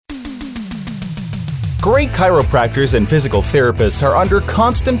Great chiropractors and physical therapists are under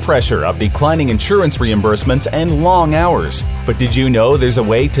constant pressure of declining insurance reimbursements and long hours. But did you know there's a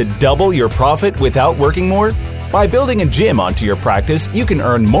way to double your profit without working more? By building a gym onto your practice, you can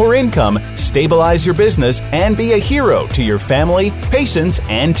earn more income, stabilize your business, and be a hero to your family, patients,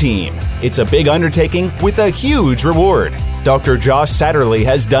 and team. It's a big undertaking with a huge reward. Dr. Josh Satterley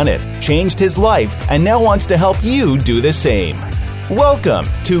has done it, changed his life, and now wants to help you do the same. Welcome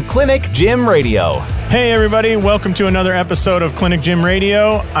to Clinic Gym Radio. Hey everybody, welcome to another episode of Clinic Gym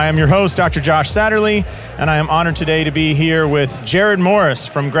Radio. I am your host, Dr. Josh Satterley, and I am honored today to be here with Jared Morris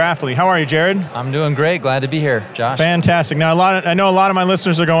from Grafly. How are you, Jared? I'm doing great. Glad to be here, Josh. Fantastic. Now, I know a lot of my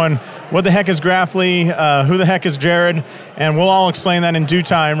listeners are going, what the heck is Grafly? Who the heck is Jared? And we'll all explain that in due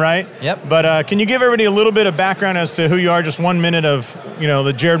time, right? Yep. But can you give everybody a little bit of background as to who you are, just 1 minute of,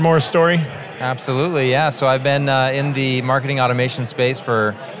 the Jared Morris story? Absolutely, yeah. So I've been in the marketing automation space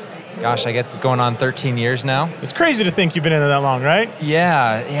for, I guess it's going on 13 years now. It's crazy to think you've been in it that long, right?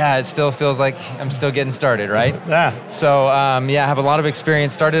 Yeah, it still feels like I'm still getting started, right? Yeah. So, I have a lot of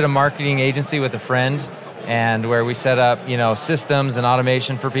experience. Started a marketing agency with a friend, and where we set up, systems and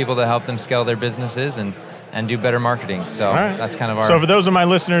automation for people to help them scale their businesses and do better marketing. So right. That's kind of our... So for those of my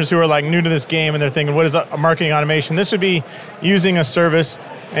listeners who are like new to this game and they're thinking, what is a marketing automation? This would be using a service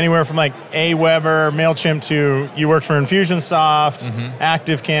anywhere from like Aweber, MailChimp to you work for Infusionsoft,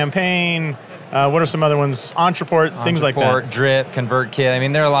 ActiveCampaign. What are some other ones? Ontraport, things like that. Drip, ConvertKit. I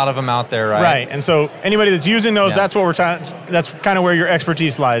mean, there are a lot of them out there, right? Right. And so anybody that's using those, that's what we're trying. That's kind of where your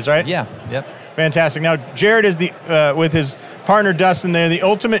expertise lies, right? Yeah. Yep. Fantastic. Now, Jared is with his partner Dustin, they're the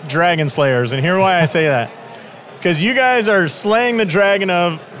ultimate dragon slayers. And here's why I say that. Because you guys are slaying the dragon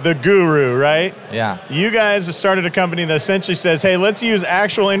of the guru, right? Yeah. You guys have started a company that essentially says, hey, let's use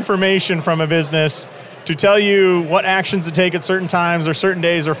actual information from a business to tell you what actions to take at certain times or certain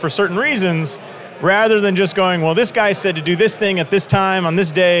days or for certain reasons, rather than just going, well, this guy said to do this thing at this time on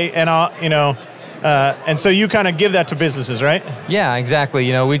this day, and and so you kind of give that to businesses, right? Yeah,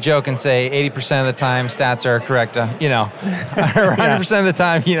 exactly. We joke and say 80% of the time stats are correct. 100% of the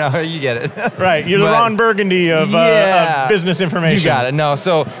time, you get it. Right. You're the Ron Burgundy of business information. You got it. No.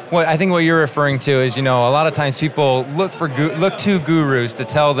 So I think what you're referring to is, a lot of times people look to gurus to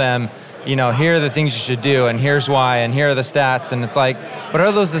tell them, here are the things you should do, and here's why, and here are the stats, and it's like, but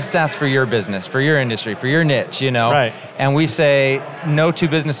are those the stats for your business, for your industry, for your niche, Right. And we say, no two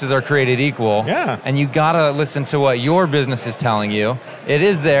businesses are created equal. Yeah. And you gotta listen to what your business is telling you. It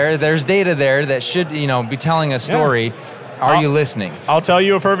is there's data there that should, be telling a story. Yeah. Are you listening? I'll tell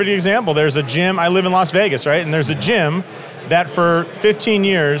you a perfect example. There's a gym, I live in Las Vegas, right? And there's a gym that for 15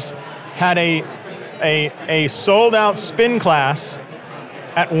 years had a sold out spin class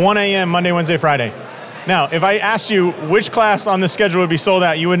at 1 a.m. Monday, Wednesday, Friday. Now, if I asked you which class on the schedule would be sold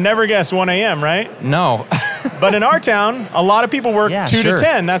out, you would never guess 1 a.m., right? No. But in our town, a lot of people work 2 to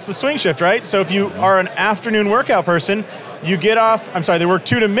 10. That's the swing shift, right? So if you are an afternoon workout person, you get off, they work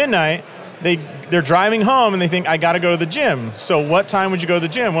 2 to midnight. They're driving home and they think, I got to go to the gym. So what time would you go to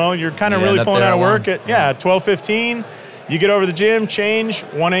the gym? Well, you're kind of really pulling out of work at 12:15. You get over to the gym, change,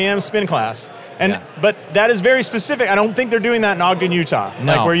 1 a.m. spin class. But that is very specific. I don't think they're doing that in Ogden, Utah,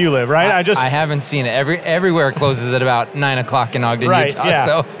 like where you live, right? I haven't seen it. Everywhere it closes at about 9 o'clock in Ogden, Utah. Yeah.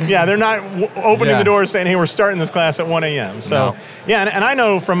 So. Yeah, they're not opening the doors saying, hey, we're starting this class at 1 a.m. So, and I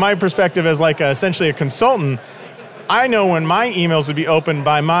know from my perspective as essentially a consultant, I know when my emails would be opened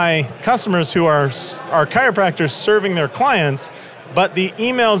by my customers who are chiropractors serving their clients, but the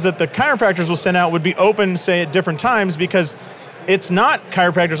emails that the chiropractors will send out would be open, say, at different times, because it's not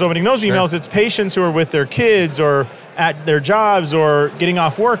chiropractors opening those emails, it's patients who are with their kids or at their jobs or getting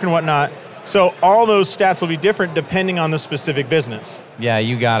off work and whatnot. So all those stats will be different depending on the specific business. Yeah,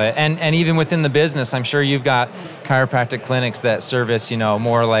 you got it. And even within the business, I'm sure you've got chiropractic clinics that service,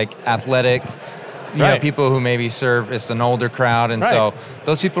 more like athletic, people who maybe service an older crowd. And so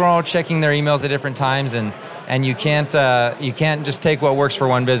those people are all checking their emails at different times, and you can't just take what works for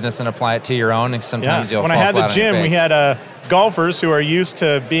one business and apply it to your own. And sometimes you'll When fall I had the flat on your gym, we face. had golfers who are used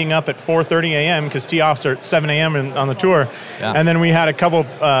to being up at 4:30 a.m. because tee-offs are at 7 a.m. on the tour. Yeah. And then we had a couple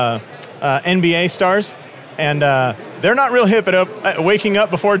NBA stars, and they're not real hip at waking up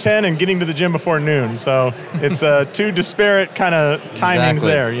before 10 and getting to the gym before noon. So it's two disparate kind of timings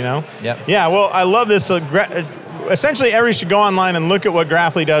there, Yep. Yeah, well, I love this. Essentially, everybody should go online and look at what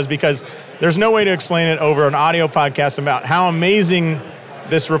Grafly does, because there's no way to explain it over an audio podcast about how amazing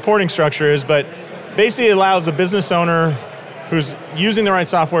this reporting structure is, but basically it allows a business owner who's using the right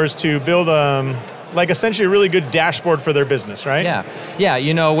softwares to build essentially a really good dashboard for their business, right?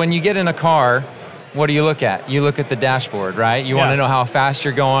 Yeah. When you get in a car, what do you look at? You look at the dashboard, right? You want to know how fast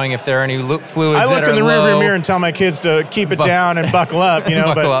you're going, if there are any fluids I that look are in the low. rearview mirror and tell my kids to keep it down and buckle up, you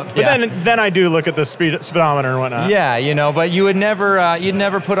know. But then I do look at the speedometer and whatnot. Yeah, you know, but you would never, you'd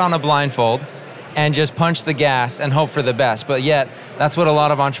never put on a blindfold and just punch the gas and hope for the best. But yet, that's what a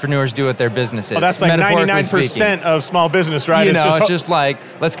lot of entrepreneurs do with their businesses. Well, that's like 99% of small business, right? You know, it's just like,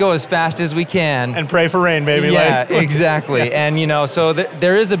 let's go as fast as we can. And pray for rain, baby. Yeah, exactly. And, you know, so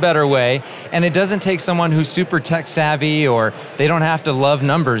there is a better way. And it doesn't take someone who's super tech savvy, or they don't have to love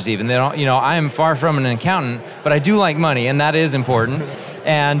numbers even. They don't, you know, I am far from an accountant, but I do like money, and that is important.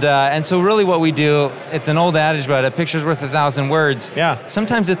 And so really what we do, it's an old adage, but a picture's worth 1,000 words. Yeah.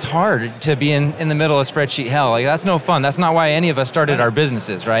 Sometimes it's hard to be in the middle of spreadsheet hell. Like, that's no fun. That's not why any of us started our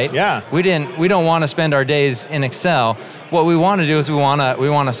businesses, right? Yeah. We don't want to spend our days in Excel. What we want to do is we want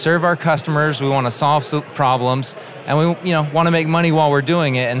to serve our customers, we want to solve problems, and we want to make money while we're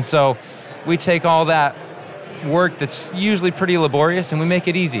doing it. And so we take all that work that's usually pretty laborious and we make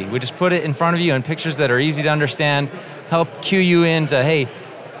it easy. We just put it in front of you in pictures that are easy to understand, help cue you into, hey,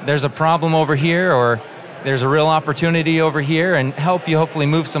 there's a problem over here, or there's a real opportunity over here, and help you hopefully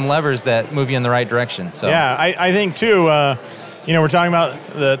move some levers that move you in the right direction. So yeah, I think too, we're talking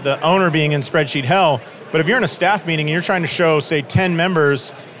about the owner being in spreadsheet hell, but if you're in a staff meeting and you're trying to show, say, 10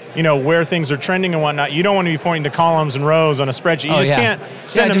 members, where things are trending and whatnot, you don't want to be pointing to columns and rows on a spreadsheet. You can't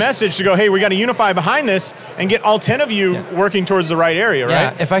send a message to go, hey, we got to unify behind this and get all 10 of you working towards the right area, right?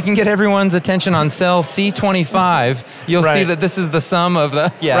 Yeah, if I can get everyone's attention on cell C25, you'll see that this is the sum of the,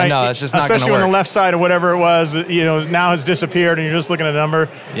 no, it's just not going to work. Especially when the left side of whatever it was, now has disappeared and you're just looking at a number.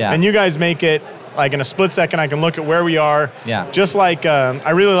 Yeah. And you guys make it, like in a split second, I can look at where we are. Yeah. Just like,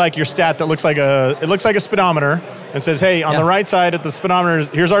 I really like your stat that looks like a speedometer. And says, hey, on the right side at the speedometer,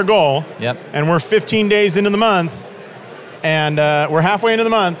 here's our goal. Yep. And we're 15 days into the month, and we're halfway into the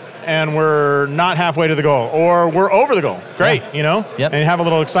month, and we're not halfway to the goal, or we're over the goal. Great, Yep. and have a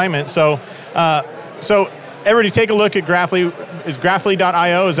little excitement. So everybody take a look at Graphly. Is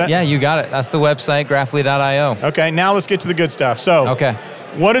Graphly.io, is that? Yeah, you got it. That's the website, Graphly.io. Okay, now let's get to the good stuff. So, okay.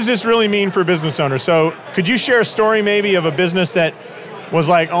 What does this really mean for business owners? So could you share a story maybe of a business that was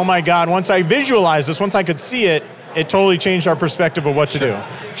like, oh my God, once I visualized this, once I could see it, it totally changed our perspective of what to do.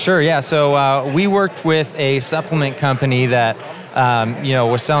 Sure, yeah. So we worked with a supplement company that,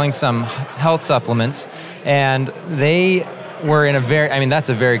 was selling some health supplements, and they were in that's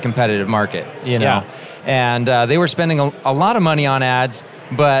a very competitive market, Yeah. And they were spending a lot of money on ads,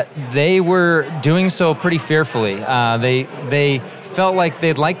 but they were doing so pretty fearfully. They felt like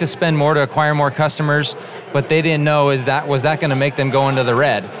they'd like to spend more to acquire more customers, but they didn't know was that going to make them go into the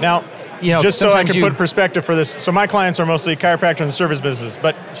red. Now, just so I can put perspective for this, so my clients are mostly chiropractor and service business,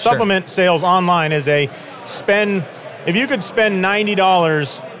 but supplement sales online is if you could spend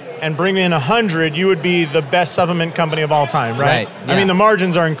 $90 and bring in 100, you would be the best supplement company of all time, right? Yeah. I mean, the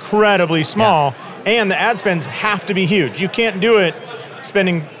margins are incredibly small, and the ad spends have to be huge. You can't do it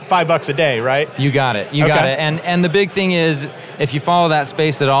spending $5 a day, right? You got it. You got it. And the big thing is, if you follow that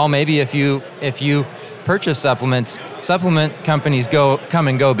space at all, maybe if you purchase supplements, supplement companies come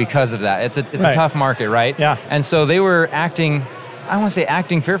and go because of that. It's a tough market, right? Yeah. And so they were acting, I don't want to say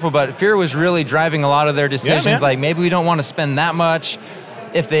acting fearful, but fear was really driving a lot of their decisions. Yeah, like, maybe we don't want to spend that much.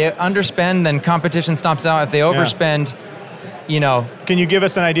 If they underspend, then competition stops out. If they overspend, Can you give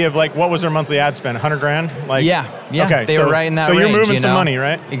us an idea of what was their monthly ad spend? $100,000? Yeah. Okay. They were right in that range. So range, you're moving some money,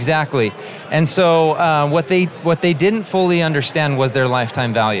 right? Exactly. And so what they didn't fully understand was their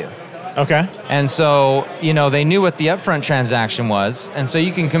lifetime value. Okay. And so, they knew what the upfront transaction was. And so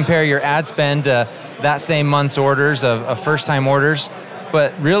you can compare your ad spend to that same month's orders of first-time orders.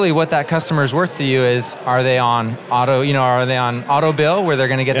 But really what that customer is worth to you is, are they on auto bill where they're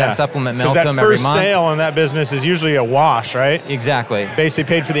going to get that supplement mailed to them every month? Because that first sale in that business is usually a wash, right? Exactly. Basically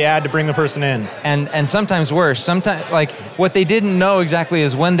paid for the ad to bring the person in. And sometimes worse. Sometimes, what they didn't know exactly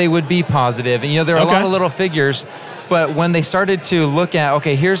is when they would be positive. And, there are a lot of little figures. But when they started to look at,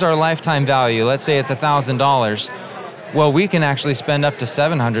 okay, here's our lifetime value. Let's say it's $1,000. Well, we can actually spend up to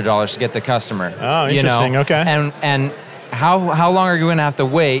 $700 to get the customer. Oh, interesting. Okay. And how long are you going to have to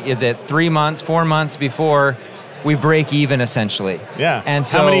wait? Is it 3 months, 4 months before we break even, essentially? Yeah. And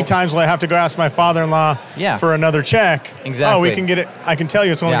so, how many times will I have to go ask my father-in-law for another check? Exactly. Oh, we can get it. I can tell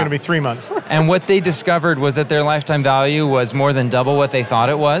you it's only going to be 3 months. And what they discovered was that their lifetime value was more than double what they thought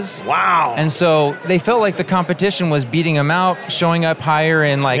it was. Wow. And so they felt like the competition was beating them out, showing up higher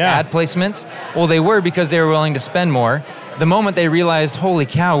in ad placements. Well, they were, because they were willing to spend more. The moment they realized, holy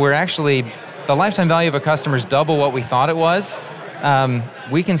cow, the lifetime value of a customer is double what we thought it was,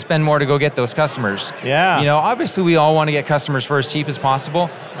 we can spend more to go get those customers. Yeah. You know, obviously we all want to get customers for as cheap as possible,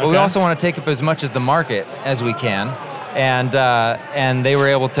 but we also want to take up as much as the market as we can. And they were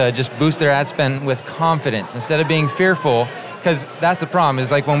able to just boost their ad spend with confidence instead of being fearful, because that's the problem,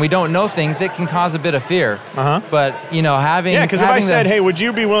 is like when we don't know things, it can cause a bit of fear. But, you know, because if I said, hey, would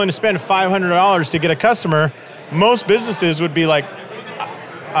you be willing to spend $500 to get a customer, most businesses would be like,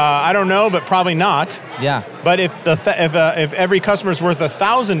 I don't know, but probably not. Yeah. But if every customer is worth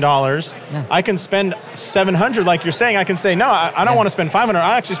 $1,000, I can spend $700, like you're saying. I can say, no, I don't want to spend $500.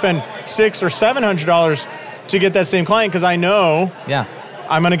 I actually spend $600 or $700 to get that same client, because I know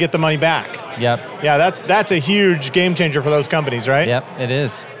I'm going to get the money back. Yep. Yeah, that's a huge game changer for those companies, right? Yep, it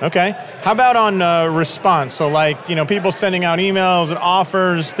is. Okay. How about on response? So like, you know, people sending out emails and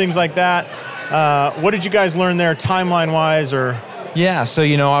offers, things like that. What did you guys learn there timeline-wise or... Yeah, so,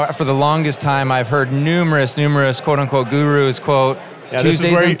 you know, for the longest time, I've heard numerous quote-unquote gurus quote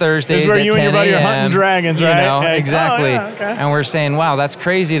Tuesdays and Thursdays this is where at you 10 and your buddy are a.m., hunting dragons, right? You know, Yeah. exactly. Oh, yeah, okay. And we're saying, wow, that's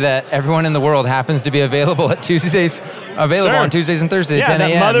crazy that everyone in the world happens to be available on Tuesdays and Thursdays at 10 a.m.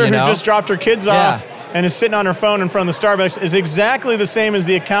 Yeah, that mother who just dropped her kids off and is sitting on her phone in front of the Starbucks is exactly the same as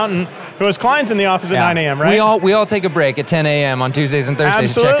the accountant who has clients in the office at 9 a.m., right? We all take a break at 10 a.m. on Tuesdays and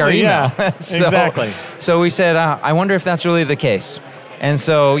Thursdays Absolutely, to check our email. Yeah. Exactly. So we said, I wonder if that's really the case. And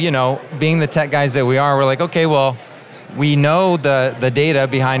so, you know, being the tech guys that we are, we're like, okay, well, we know the data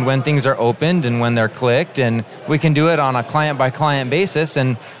behind when things are opened and when they're clicked, and we can do it on a client-by-client basis,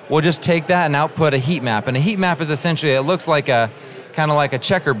 and we'll just take that and output a heat map. And a heat map is essentially, it looks like kind of like a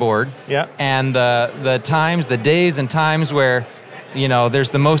checkerboard. Yeah. And the days and times where, you know,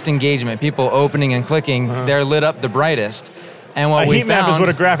 there's the most engagement, people opening and clicking, they're lit up the brightest. And what a heat map is what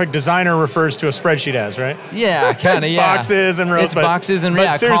a graphic designer refers to a spreadsheet as, right? Yeah, kind of, yeah. Boxes and rows. It's boxes and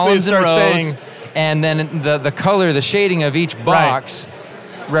but seriously, columns and rows. Saying, and then the color, the shading of each box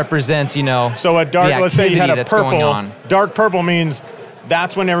represents, you know, so a dark, let's say you had a purple. Dark purple means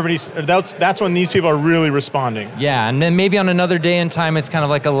that's when that's when these people are really responding. Yeah, and then maybe on another day and time, it's kind of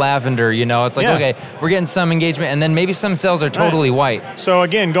like a lavender, you know. It's like, okay, we're getting some engagement, and then maybe some cells are totally white. So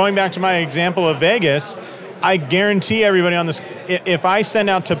again, going back to my example of Vegas, I guarantee everybody on this, if I send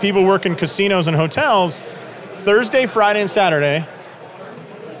out to people working casinos and hotels, Thursday, Friday, and Saturday,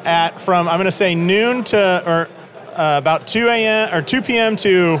 from I'm going to say noon to about 2 a.m. or 2 p.m.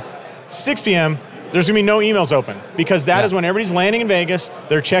 to 6 p.m., there's going to be no emails open, because that is when everybody's landing in Vegas,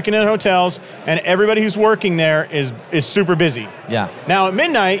 they're checking in hotels, and everybody who's working there is super busy. Yeah. Now at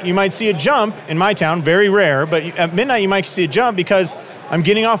midnight, you might see a jump in my town, very rare, but at midnight you might see a jump because I'm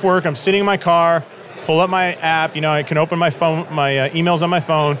getting off work, I'm sitting in my car, pull up my app, you know, I can open my phone, my emails on my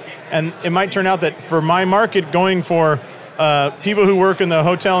phone, and it might turn out that for my market, going for people who work in the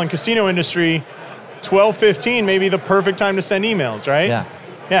hotel and casino industry, 12:15 may be the perfect time to send emails, right?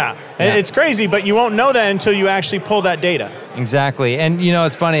 Yeah. It's crazy, but you won't know that until you actually pull that data. Exactly. And, you know,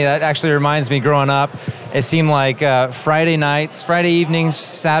 it's funny, that actually reminds me, growing up, it seemed like Friday nights, Friday evenings,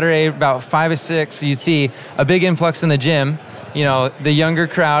 Saturday, about 5 or 6, you'd see a big influx in the gym. You know, the younger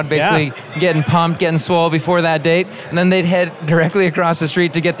crowd basically getting pumped, getting swole before that date, and then they'd head directly across the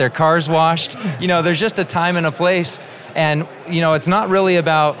street to get their cars washed. You know, there's just a time and a place, and, you know, it's not really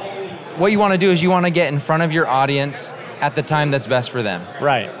about, what you want to do is you want to get in front of your audience at the time that's best for them.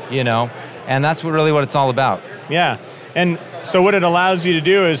 Right. You know, and that's really what it's all about. Yeah, and so what it allows you to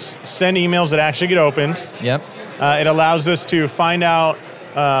do is send emails that actually get opened. Yep. It allows us to find out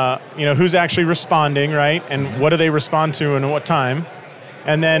you know, who's actually responding, right? And what do they respond to and at what time?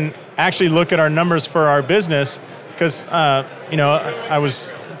 And then actually look at our numbers for our business, because, you know, I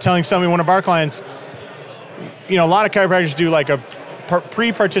was telling one of our clients, you know, a lot of chiropractors do like a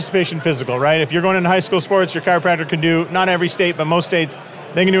pre-participation physical, right? If you're going into high school sports, your chiropractor can do, not every state, but most states,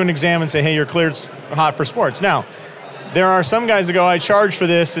 they can do an exam and say, hey, you're cleared hot for sports. Now, there are some guys that go, I charge for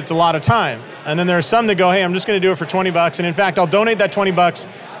this, it's a lot of time. And then there are some that go, hey, I'm just going to do it for $20. And in fact, I'll donate that $20.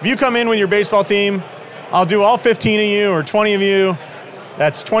 If you come in with your baseball team, I'll do all 15 of you or 20 of you.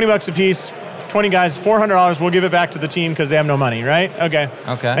 That's $20 a piece, 20 guys, $400. We'll give it back to the team because they have no money, right? Okay.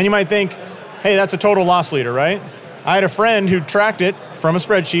 And you might think, hey, that's a total loss leader, right? I had a friend who tracked it from a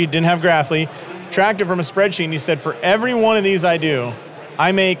spreadsheet, didn't have Graphly, tracked it from a spreadsheet, and he said, for every one of these I do,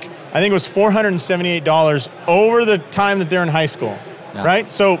 I make, I think it was $478 over the time that they're in high school,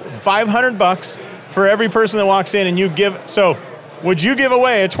 right? So $500 for every person that walks in, and you give, so would you give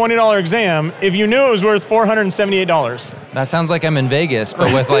away a $20 exam if you knew it was worth $478? That sounds like I'm in Vegas,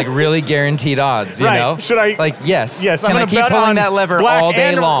 but with like really guaranteed odds, you know? Should I? Like, yes. Yes, Can I'm I going to keep bet pulling on that lever black all day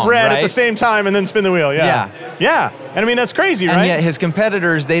and long, red right? at the same time and then spin the wheel, yeah. And I mean, that's crazy, right? And yet his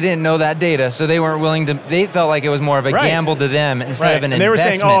competitors, they didn't know that data, so they weren't willing to, they felt like it was more of a gamble to them instead of an and they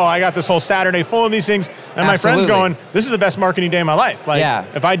investment. were saying, I got this whole Saturday full of these things, and my friend's going, this is the best marketing day of my life. Like,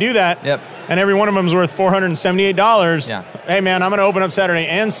 if I do that, and every one of them is worth $478, hey man, I'm going to open up Saturday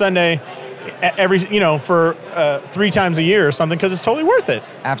and Sunday every, for 3 times a year or something, because it's totally worth it.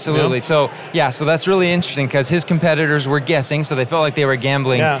 Absolutely. So that's really interesting, because his competitors were guessing, so they felt like they were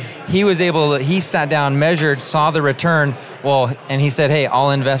gambling. He was he sat down, measured, saw the return, and he said, hey,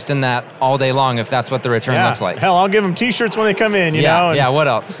 I'll invest in that all day long if that's what the return looks like. Hell, I'll give them t-shirts when they come in, you know? Yeah, what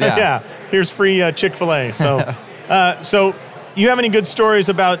else? Yeah. Here's free Chick-fil-A. So, so you have any good stories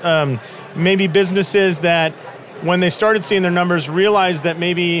about maybe businesses that, when they started seeing their numbers, realized that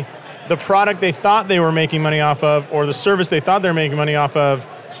maybe the product they thought they were making money off of, or the service they thought they were making money off of,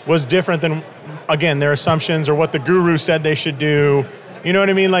 was different than, again, their assumptions or what the guru said they should do? You know what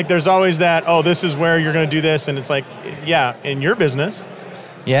I mean? Like, there's always that, this is where you're going to do this, and it's like, in your business.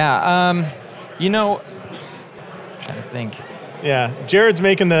 I'm trying to think. Yeah, Jared's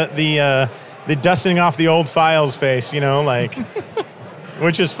making the dusting off the old files face, like,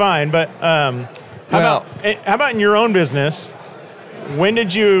 which is fine. But how about in your own business? When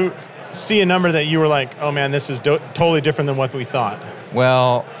did you see a number that you were like, oh man, this is totally different than what we thought?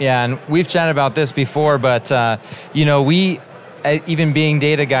 Well, and we've chatted about this before, but we, even being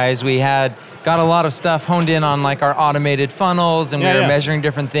data guys, we got a lot of stuff honed in on like our automated funnels, and we were measuring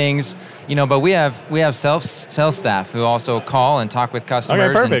different things, but we have sales staff who also call and talk with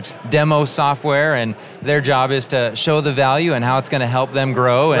customers and demo software, and their job is to show the value and how it's going to help them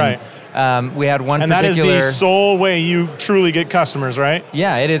grow. And we had one and particular... that is the sole way you truly get customers, right?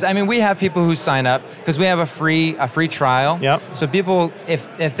 Yeah, it is. I mean, we have people who sign up because we have a free trial. So people,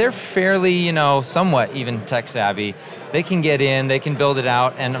 if they're fairly, somewhat even tech savvy, they can get in, they can build it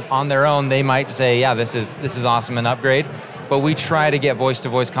out, and on their own, they might say, yeah, this is awesome, an upgrade. But we try to get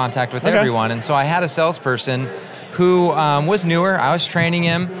voice-to-voice contact with everyone. And so I had a salesperson who was newer. I was training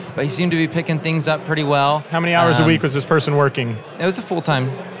him, but he seemed to be picking things up pretty well. How many hours a week was this person working? It was a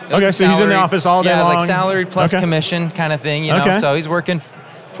full-time. Okay, so he's in the office all day long? Yeah, like salary plus commission kind of thing, So he's working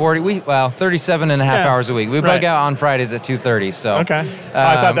 37 and a half hours a week. We bug out on Fridays at 2:30. So I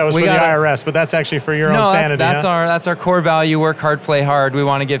thought that was for the IRS, but that's actually for your own sanity. That's our core value. Work hard, play hard. We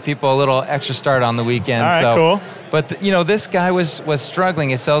want to give people a little extra start on the weekend. All right, cool. But this guy was struggling.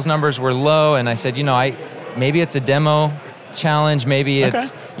 His sales numbers were low, and I said, maybe it's a demo challenge. Maybe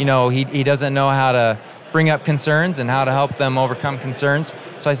it's he doesn't know how to bring up concerns and how to help them overcome concerns.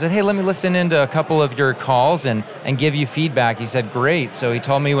 So I said, hey, let me listen into a couple of your calls and give you feedback. He said, great. So he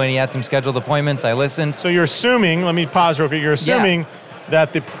told me when he had some scheduled appointments, I listened. So you're assuming, let me pause real quick, you're assuming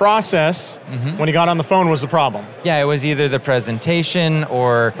that the process, when he got on the phone, was the problem. Yeah, it was either the presentation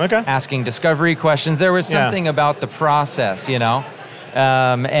or asking discovery questions. There was something about the process,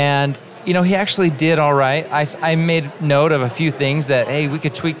 and he actually did all right. I made note of a few things that, hey, we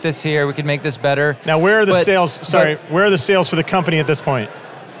could tweak this here, we could make this better. Now, where are the sales? Where are the sales for the company at this point?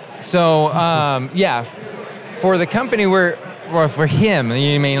 So, for the company, for him,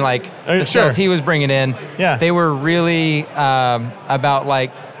 you mean like the sales he was bringing in, they were really about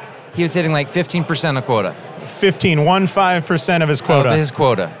like, he was hitting like 15% of quota. 15% of his quota. Of his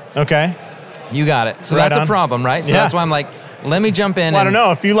quota. Okay. You got it. So that's a problem, right? So that's why I'm like, let me jump in. Well, I don't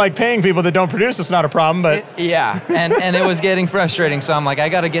know. If you like paying people that don't produce, it's not a problem, but... And it was getting frustrating. So I'm like, I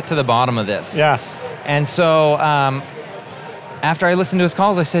got to get to the bottom of this. Yeah. And so after I listened to his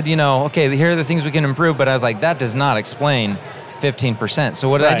calls, I said, okay, here are the things we can improve. But I was like, that does not explain 15%. So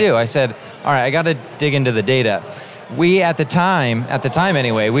what did I do? I said, all right, I got to dig into the data. We, at the time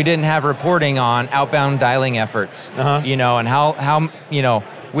anyway, we didn't have reporting on outbound dialing efforts, and how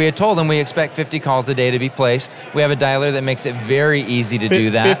we had told them we expect 50 calls a day to be placed. We have a dialer that makes it very easy to do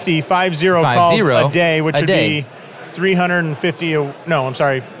that. 50 calls a day, which would be 250 a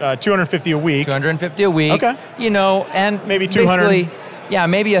week. 250 a week. Okay. And maybe 200.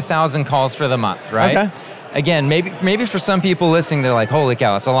 Maybe 1,000 calls for the month, right? Okay. Again, maybe for some people listening, they're like, holy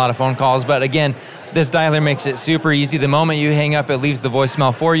cow, that's a lot of phone calls. But again, this dialer makes it super easy. The moment you hang up, it leaves the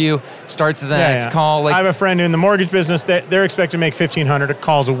voicemail for you, starts the next call. I have a friend in the mortgage business that they're expected to make 1,500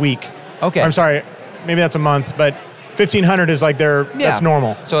 calls a week. Okay. I'm sorry, maybe that's a month, but 1,500 is like that's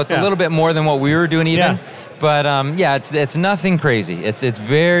normal. So it's a little bit more than what we were doing even. But it's nothing crazy. It's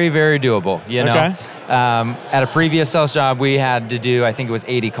very, very doable, Okay. At a previous sales job, we had to do, I think it was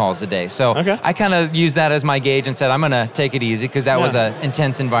 80 calls a day. So I kind of used that as my gauge and said, I'm going to take it easy because that was an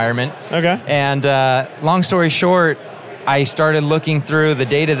intense environment. And long story short, I started looking through the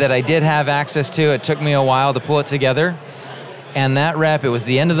data that I did have access to. It took me a while to pull it together. And that rep, it was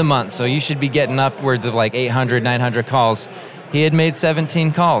the end of the month, so you should be getting upwards of like 800, 900 calls. He had made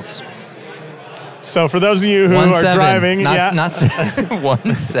 17 calls. So for those of you who are driving... Not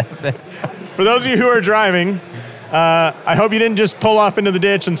 1-7. For those of you who are driving, I hope you didn't just pull off into the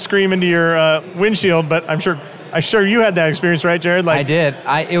ditch and scream into your windshield, but I'm sure you had that experience, right, Jared? I did.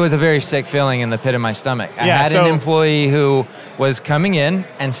 It was a very sick feeling in the pit of my stomach. I had an employee who was coming in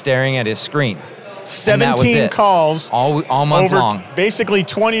and staring at his screen. 17 calls all month long. Basically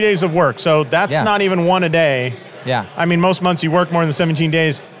 20 days of work. So that's not even one a day. Yeah. I mean, most months you work more than 17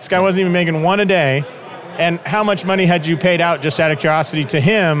 days. This guy wasn't even making one a day. And how much money had you paid out, just out of curiosity, to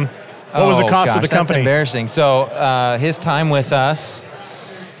him? What was the cost of the company? That's embarrassing. So his time with us,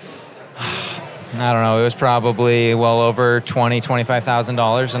 I don't know, it was probably well over $20,000,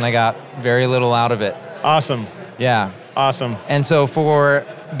 $25,000, and I got very little out of it. Awesome. Yeah. Awesome. And so for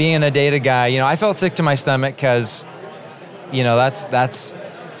being a data guy, I felt sick to my stomach because, that's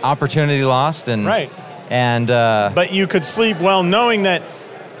opportunity lost. And, right. And but you could sleep well knowing that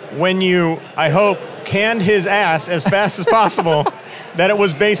when you, I hope, canned his ass as fast as possible, that it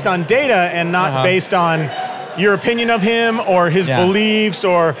was based on data and not based on your opinion of him or his beliefs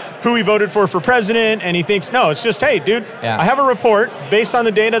or who he voted for president. And he thinks, no, it's just, hey, dude, I have a report based on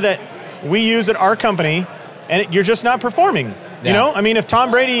the data that we use at our company, and you're just not performing. You know, I mean, if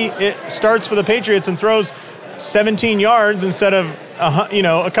Tom Brady starts for the Patriots and throws 17 yards instead of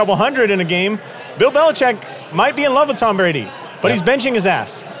a couple hundred in a game, Bill Belichick might be in love with Tom Brady, but he's benching his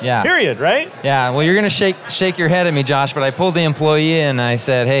ass. Yeah. Period. Right? Yeah. Well, you're gonna shake your head at me, Josh, but I pulled the employee in and I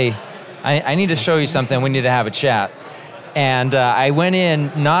said, hey, I need to show you something. We need to have a chat. And I went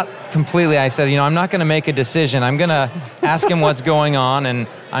in, not completely, I said, I'm not going to make a decision. I'm going to ask him what's going on, and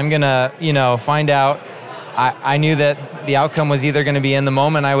I'm going to, find out. I knew that the outcome was either going to be in the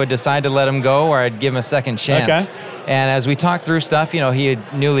moment I would decide to let him go or I'd give him a second chance. And as we talked through stuff, he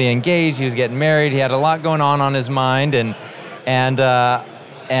had newly engaged, he was getting married, he had a lot going on his mind, and at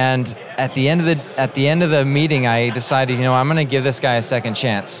the end of the meeting, I decided, I'm going to give this guy a second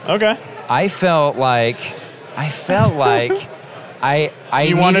chance. Okay. I felt like you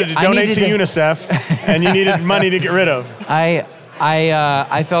wanted to donate to UNICEF, and you needed money to get rid of.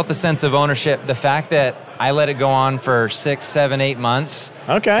 I felt a sense of ownership. The fact that I let it go on for 6, 7, 8 months,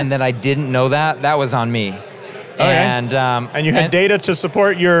 and that I didn't know that was on me. Okay. And you had data to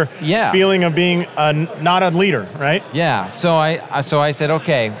support your feeling of being not a leader, right? Yeah. So I said,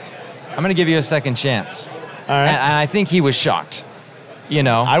 okay, I'm going to give you a second chance. All right. And I think he was shocked.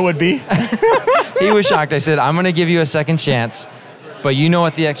 I would be. He was shocked. I said, I'm going to give you a second chance, but you know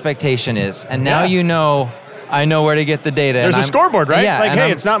what the expectation is. And now I know where to get the data. There's a scoreboard, right? Yeah,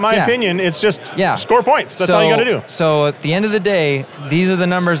 hey, it's not my opinion. It's just score points. That's all you got to do. So at the end of the day, these are the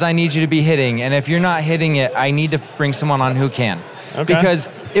numbers I need you to be hitting. And if you're not hitting it, I need to bring someone on who can. Okay. Because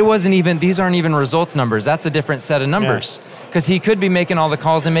these aren't even results numbers. That's a different set of numbers. Because he could be making all the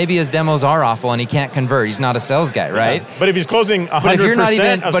calls and maybe his demos are awful and he can't convert. He's not a sales guy, right? But if he's closing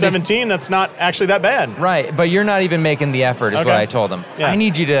 100% of 17, that's not actually that bad. Right, but you're not even making the effort is what I told him. Yeah. I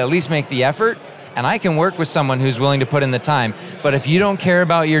need you to at least make the effort, and I can work with someone who's willing to put in the time. But if you don't care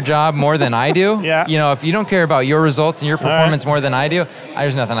about your job more than I do, if you don't care about your results and your performance more than I do,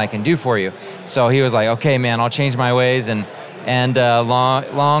 there's nothing I can do for you. So he was like, okay, man, I'll change my ways. And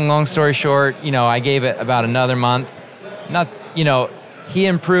long story short, I gave it about another month. He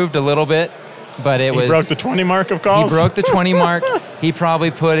improved a little bit, but he broke the 20 mark of calls? He broke the 20 mark. He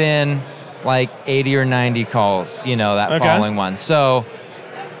probably put in like 80 or 90 calls, following one. So,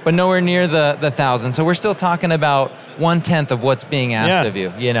 but nowhere near the 1,000. So we're still talking about 1/10 of what's being asked of you,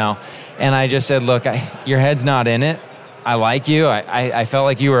 And I just said, look, your head's not in it. I like you. I felt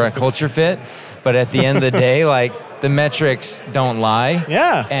like you were a culture fit. But at the end of the day, the metrics don't lie.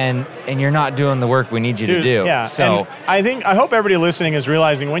 Yeah. And you're not doing the work we need you to do. Yeah. So and I hope everybody listening is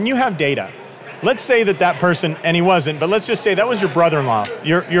realizing when you have data, let's say that person, and he wasn't, but let's just say that was your brother-in-law,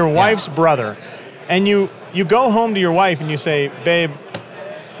 your wife's brother. And you go home to your wife and you say, babe,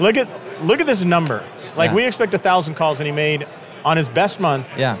 look at this number. We expect 1,000 calls and he made on his best month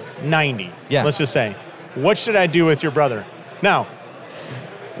 90. Yeah. Let's just say. What should I do with your brother? Now,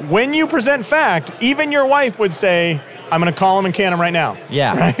 when you present fact, even your wife would say, I'm going to call him and can him right now.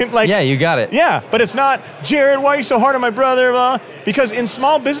 Yeah. Right? You got it. Yeah, but it's not, Jared, why are you so hard on my brother? Blah. Because in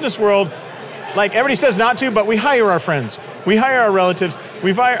small business world, everybody says not to, but we hire our friends. We hire our relatives.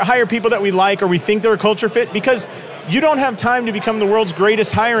 We hire people that we like or we think they're a culture fit, because you don't have time to become the world's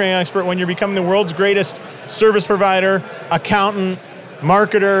greatest hiring expert when you're becoming the world's greatest service provider, accountant,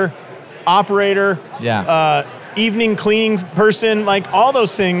 marketer, operator, evening cleaning person, like all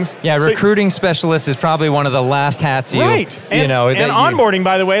those things. Yeah, recruiting specialist is probably one of the last hats you, and onboarding,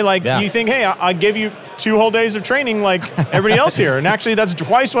 by the way, like you think, hey, I'll give you 2 whole days of training like everybody else here. And actually that's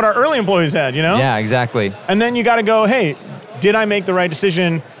twice what our early employees had, you know? Yeah, exactly. And then you got to go, hey, did I make the right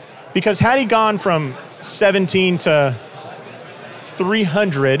decision? Because had he gone from 17 to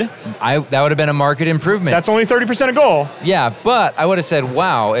 300, that would have been a market improvement. That's only 30% of goal. Yeah, but I would have said,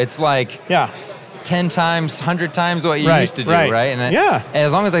 wow, it's like 10 times, 100 times what you used to do, right? And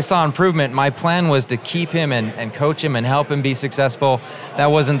as long as I saw improvement, my plan was to keep him and coach him and help him be successful.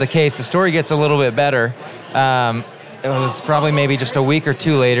 That wasn't the case. The story gets a little bit better. It was probably maybe just a week or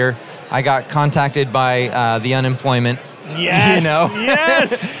 2 later, I got contacted by the unemployment. Yes,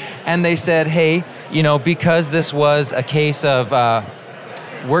 yes. And they said, hey, because this was a case of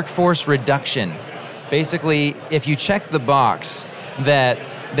workforce reduction, basically, if you check the box that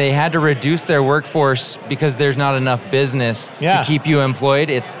they had to reduce their workforce because there's not enough business to keep you employed,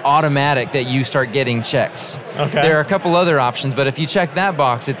 it's automatic that you start getting checks. Okay. There are a couple other options, but if you check that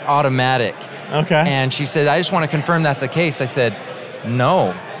box, it's automatic. Okay. And she said, I just want to confirm that's the case. I said,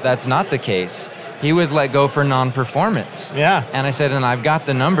 no, that's not the case. He was let go for non-performance. Yeah. And I said, and I've got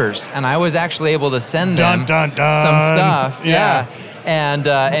the numbers. And I was actually able to send them some stuff. Yeah. And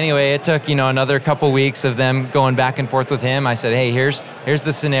anyway, it took another couple weeks of them going back and forth with him. I said, hey, here's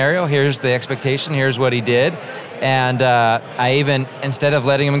the scenario, here's the expectation, here's what he did. And I even, instead of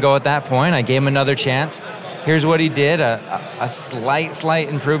letting him go at that point, I gave him another chance. Here's what he did, a slight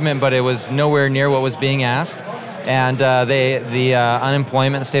improvement, but it was nowhere near what was being asked. And the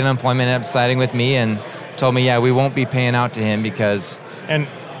state unemployment ended up siding with me and told me, we won't be paying out to him because... And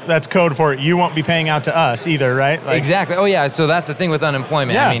that's code for you won't be paying out to us either, right? Exactly. Oh, yeah. So that's the thing with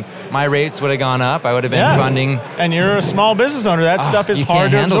unemployment. Yeah. I mean, my rates would have gone up. I would have been funding. And you're a small business owner. That stuff is hard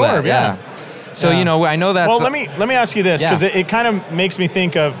to absorb. That, So, I know that's... Well, let me ask you this, because it kind of makes me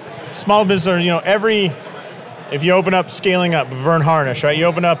think of small business owners, if you open up Scaling Up, Vern Harnish, right? You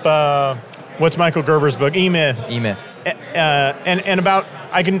open up, what's Michael Gerber's book? E-Myth. E-Myth. And about,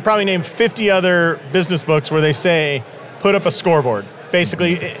 I can probably name 50 other business books where they say, put up a scoreboard.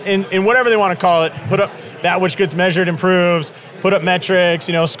 Basically, in whatever they want to call it, put up that which gets measured improves, put up metrics,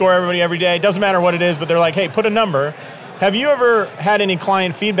 score everybody every day. It doesn't matter what it is, but they're like, hey, put a number. Have you ever had any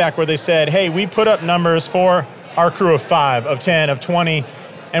client feedback where they said, hey, we put up numbers for our crew of 5, of 10, of 20,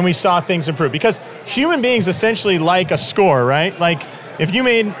 and we saw things improve? Because human beings essentially like a score, right? Like if you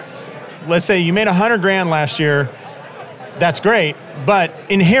let's say you made $100,000 last year, that's great, but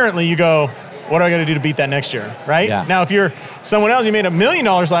inherently you go, what do I got to do to beat that next year, right? Yeah. Now, if you're someone else, you made $1 million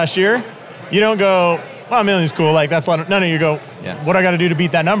last year, you don't go, well, $1 million's cool, like that's a lot. No, you go, what do I got to do to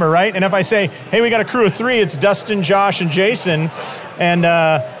beat that number, right? And if I say, hey, we got a crew of 3, it's Dustin, Josh, and Jason,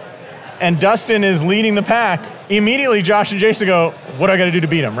 and Dustin is leading the pack, immediately Josh and Jason go, what do I got to do to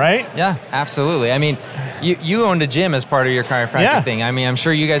beat him, right? Yeah, absolutely. I mean, you owned a gym as part of your chiropractic thing. I mean, I'm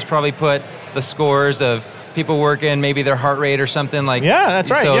sure you guys probably put the scores of people working, maybe their heart rate or something like. Yeah, that's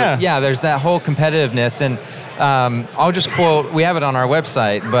right. So, there's that whole competitiveness, and I'll just quote. We have it on our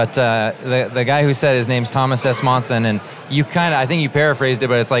website, but the guy who said, his name's Thomas S. Monson, and I think you paraphrased it,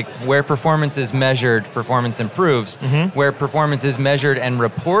 but it's like where performance is measured, performance improves. Mm-hmm. Where performance is measured and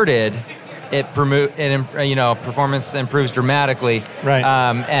reported, performance improves dramatically. Right.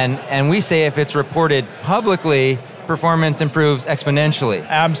 And we say if it's reported publicly, performance improves exponentially.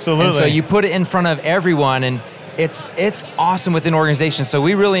 Absolutely. And so you put it in front of everyone, and it's awesome within organizations. So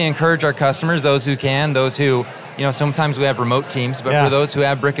we really encourage our customers, those who can, those who, sometimes we have remote teams, but for those who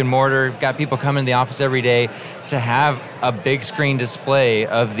have brick and mortar, got people coming to the office every day, to have a big screen display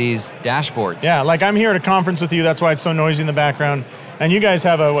of these dashboards. Yeah, like I'm here at a conference with you, that's why it's so noisy in the background. And you guys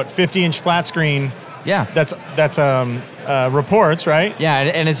have a 50-inch flat screen. Yeah. That's reports, right? Yeah,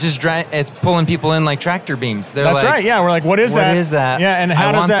 and it's just it's pulling people in like tractor beams. That's right. Yeah, we're like, what is that? What is that? Yeah, and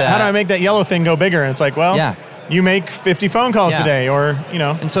how do I make that yellow thing go bigger? And it's like, well, you make 50 phone calls today, or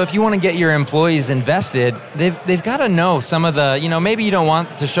And so if you want to get your employees invested, they've got to know some of the, maybe you don't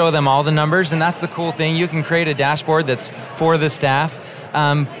want to show them all the numbers, and that's the cool thing. You can create a dashboard that's for the staff,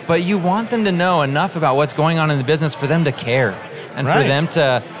 but you want them to know enough about what's going on in the business for them to care. And for them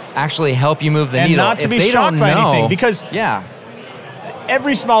to actually help you move the needle. And not to be shocked by anything, because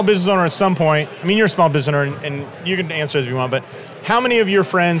every small business owner at some point, you're a small business owner, and you can answer this if you want, but how many of your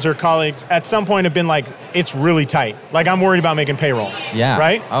friends or colleagues at some point have been like, it's really tight, like I'm worried about making payroll? Yeah.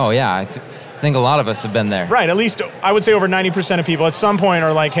 Right? Oh, yeah. think a lot of us have been there. Right. At least I would say over 90% of people at some point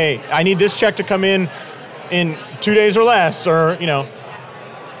are like, hey, I need this check to come in 2 days or less, or,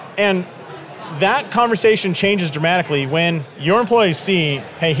 and that conversation changes dramatically when your employees see,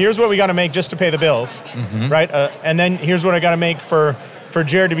 hey, here's what we got to make just to pay the bills, right? And then here's what I got to make for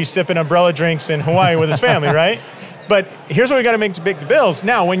Jared to be sipping umbrella drinks in Hawaii with his family, right? But here's what we got to make the bills.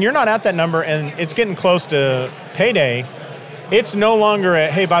 Now, when you're not at that number and it's getting close to payday, it's no longer a,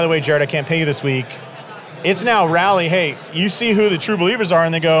 hey, by the way, Jared, I can't pay you this week. It's now rally, hey, you see who the true believers are,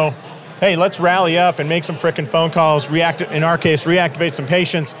 and they go, hey, let's rally up and make some frickin' phone calls, in our case, reactivate some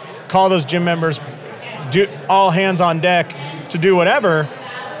patients, call those gym members, do all hands on deck to do whatever,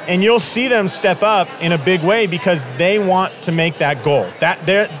 and you'll see them step up in a big way because they want to make that goal.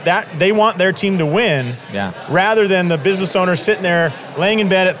 They want their team to win, rather than the business owner sitting there laying in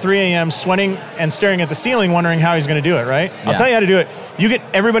bed at 3 a.m. sweating and staring at the ceiling wondering how he's going to do it, right? I'll tell you how to do it. You get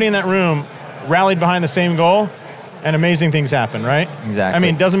everybody in that room rallied behind the same goal, and amazing things happen, right? Exactly. I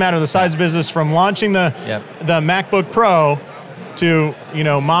mean, it doesn't matter the size of business, from launching the MacBook Pro to,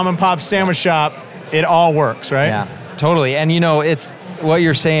 mom and pop sandwich shop, it all works, right? Yeah, totally. And it's what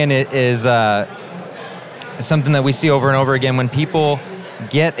you're saying is something that we see over and over again when people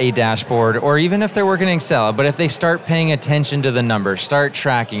get a dashboard, or even if they're working in Excel, but if they start paying attention to the numbers, start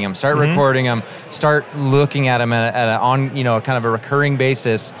tracking them, start recording them, start looking at them at kind of a recurring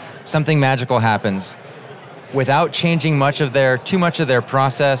basis, something magical happens. Without changing too much of their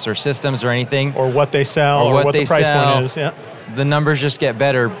process or systems or anything. Or what they sell, or what the price point is. Yeah. The numbers just get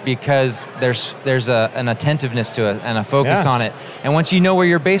better because there's an attentiveness to it and a focus on it. And once you know where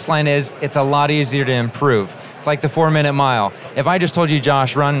your baseline is, it's a lot easier to improve. It's like the 4-minute mile. If I just told you,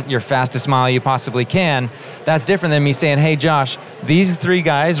 Josh, run your fastest mile you possibly can, that's different than me saying, hey, Josh, these 3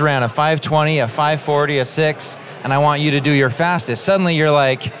 guys ran a 5:20, a 5:40, a 6, and I want you to do your fastest. Suddenly you're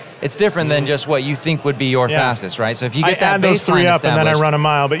like, it's different than just what you think would be your fastest, right? So if you get that add those 3 up and then I run a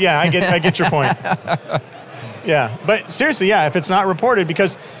mile. But I get your point. Yeah, but seriously, if it's not reported,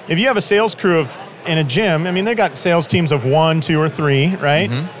 because if you have a sales crew in a gym, I mean, they've got sales teams of 1, 2, or 3, right?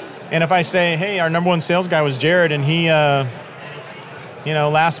 And if I say, hey, our number 1 sales guy was Jared, and he,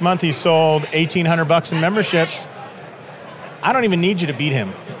 last month he sold $1,800 in memberships, I don't even need you to beat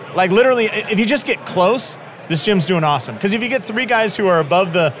him. Like literally, if you just get close, this gym's doing awesome. Because if you get 3 guys who are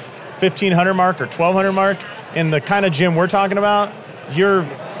above the 1,500 mark or 1,200 mark in the kind of gym we're talking about, you're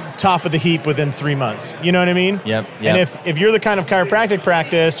top of the heap within 3 months. You know what I mean? Yep. And if you're the kind of chiropractic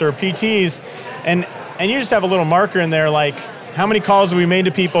practice or PTs, and you just have a little marker in there like how many calls have we made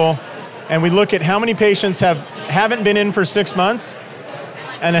to people, and we look at how many patients haven't been in for 6 months,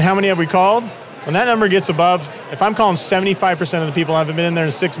 and then how many have we called? When that number gets above, if I'm calling 75% of the people who haven't been in there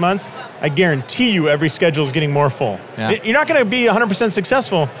in 6 months, I guarantee you every schedule is getting more full. Yeah. You're not going to be 100%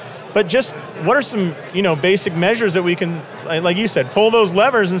 successful, but just what are some basic measures that we can, like you said, pull those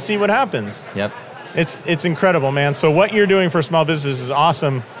levers and see what happens. Yep. It's incredible, man. So what you're doing for small business is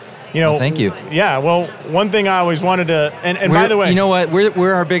awesome. Well, thank you. Yeah. Well, one thing I always wanted to, and by the way, you know what?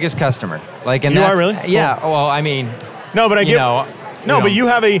 We're our biggest customer. And you are really? Yeah. Cool. Well, I mean, no, but but you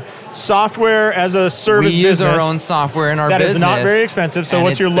have a software as a service business. We use our own software in our business. That is not very expensive. So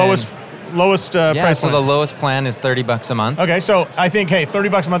what's your lowest price plan? So the lowest plan is $30 a month. Okay, so I think, hey,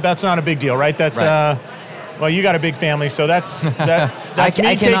 $30 a month, that's not a big deal, right? That's well, you got a big family, so that's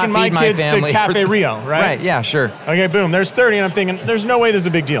me taking my kids to Cafe Rio, right? Right, yeah, sure. Okay, boom, there's 30, and I'm thinking, there's no way there's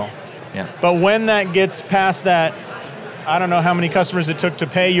a big deal. Yeah. But when that gets past that, I don't know how many customers it took to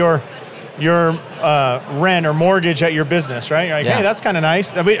pay your rent or mortgage at your business, right? You're like, hey, that's kind of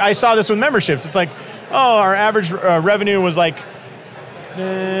nice. I mean, I saw this with memberships. It's like, our average revenue was like,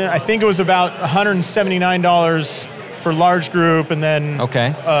 I think it was about $179 for large group, and then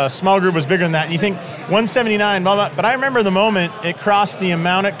small group was bigger than that. And you think $179, blah, blah, but I remember the moment it crossed the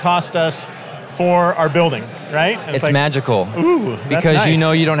amount it cost us for our building, right? It's like, magical. Ooh, that's because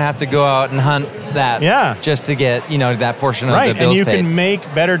nice. You don't have to go out and hunt that just to get that portion of the bills paid. And you can make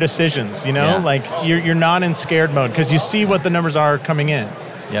better decisions, like you're not in scared mode because you see what the numbers are coming in.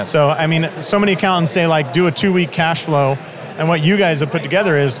 Yeah. So, I mean, so many accountants say like do a 2-week cash flow. And what you guys have put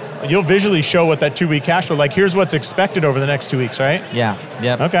together is you'll visually show what that 2-week cash flow, like here's what's expected over the next 2 weeks, right? Yeah,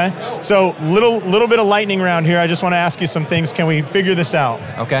 yep. Okay. So little bit of lightning round here. I just want to ask you some things. Can we figure this out?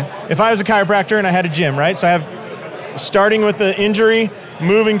 Okay. If I was a chiropractor and I had a gym, right? So I have starting with the injury,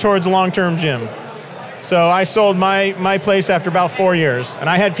 moving towards a long-term gym. So I sold my place after about 4 years, and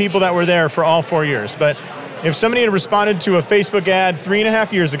I had people that were there for all 4 years. But if somebody had responded to a Facebook ad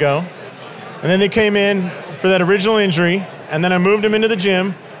 3.5 years ago, and then they came in for that original injury, and then I moved them into the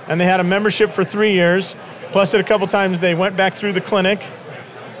gym, and they had a membership for 3 years, plus at a couple times they went back through the clinic.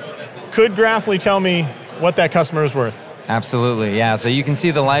 could Grafly tell me what that customer is worth? Absolutely, yeah. So you can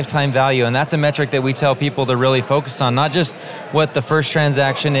see the lifetime value, and that's a metric that we tell people to really focus on, not just what the first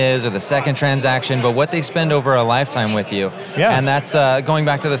transaction is or the second transaction, but what they spend over a lifetime with you. Yeah. And that's going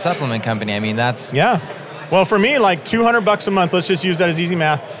back to the supplement company. I mean, that's... Yeah. Well, for me, like $200 a month, let's just use that as easy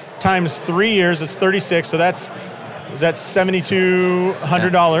math, times 3 years, it's 36, so that's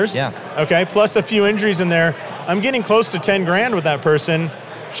 $7,200. Yeah. Okay, plus a few injuries in there. I'm getting close to 10 grand with that person.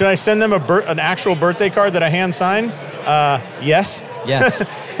 Should I send them an actual birthday card that I hand sign? Yes. Yes.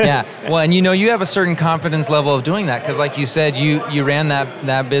 Yeah. Well, and you have a certain confidence level of doing that because, like you said, you ran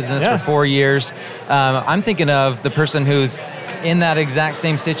that business for 4 years. I'm thinking of the person who's in that exact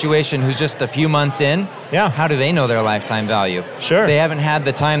same situation, who's just a few months in. Yeah. How do they know their lifetime value? Sure. They haven't had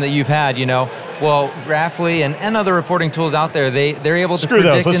the time that you've had. Well, Grafly and other reporting tools out there, they're able to Screw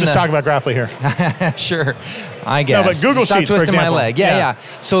predict. those. Let's just talk about Grafly here. Sure, I guess. No, but Google Stop Sheets, for twisting example. my leg. Yeah.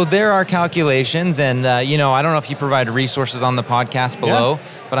 So there are calculations, and I don't know if you provide resources on the podcast below,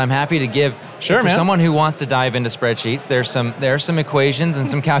 but I'm happy to give. Sure, for someone who wants to dive into spreadsheets, there are some equations and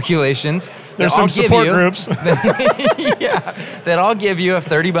some calculations. There's some support groups. That I'll give you if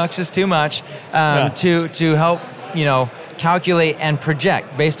 $30 is too much to help calculate and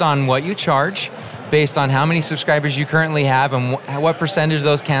project based on what you charge, based on how many subscribers you currently have, and what percentage of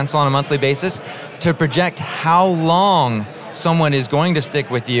those cancel on a monthly basis, to project how long someone is going to stick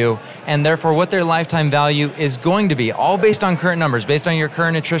with you, and therefore what their lifetime value is going to be, all based on current numbers, based on your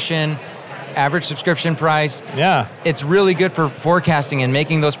current attrition, average subscription price. Yeah. It's really good for forecasting and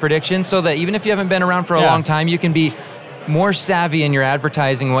making those predictions so that even if you haven't been around for a long time, you can be more savvy in your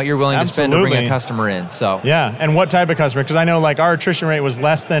advertising, what you're willing to spend to bring a customer in. So yeah, and what type of customer? Because I know like our attrition rate was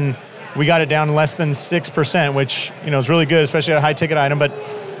we got it down to less than 6%, which is really good, especially at a high ticket item. But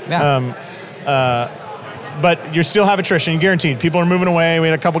but you still have attrition, guaranteed. People are moving away. We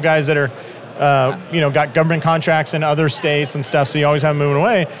had a couple guys that are got government contracts in other states and stuff, so you always have them moving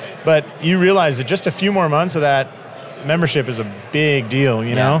away. But you realize that just a few more months of that membership is a big deal,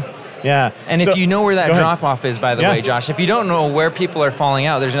 you know? Yeah. And if you know where that drop-off is, by the way, Josh, if you don't know where people are falling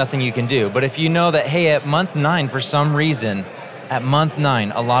out, there's nothing you can do. But if you know that, hey, at month 9, for some reason, at month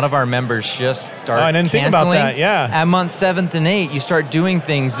 9, a lot of our members just start I didn't think about that, At month 7 and 8, you start doing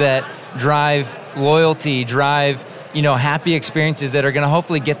things that drive loyalty, drive happy experiences that are going to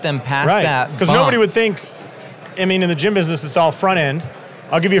hopefully get them past that. Because nobody would think, in the gym business, it's all front end.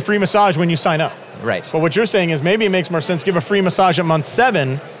 I'll give you a free massage when you sign up. Right. But what you're saying is maybe it makes more sense to give a free massage at month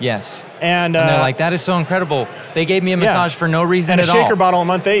 7. Yes. And they're like, that is so incredible. They gave me a massage for no reason at all. And a shaker bottle at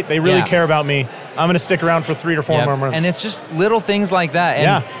month 8. They really care about me. I'm going to stick around for 3 or 4 more months. And it's just little things like that.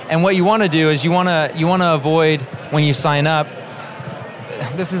 And, and what you want to do is you want to avoid when you sign up.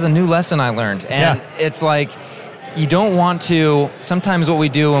 This is a new lesson I learned. And it's like, you don't want to, sometimes what we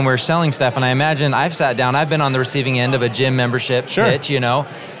do when we're selling stuff, and I imagine I've been on the receiving end of a gym membership pitch,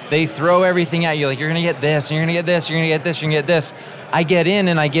 They throw everything at you, like, you're going to get this, and you're going to get this, you're going to get this, you're going to get this. I get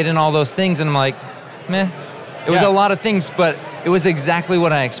in all those things, and I'm like, meh. It was a lot of things, but it was exactly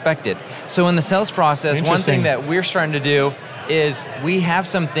what I expected. So in the sales process, one thing that we're starting to do is we have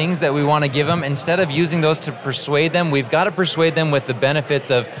some things that we want to give them. Instead of using those to persuade them, we've got to persuade them with the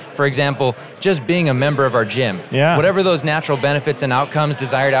benefits of, for example, just being a member of our gym. Yeah. Whatever those natural benefits and outcomes,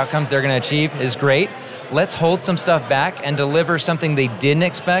 desired outcomes they're going to achieve is great. Let's hold some stuff back and deliver something they didn't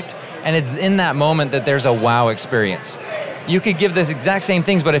expect. And it's in that moment that there's a wow experience. You could give this exact same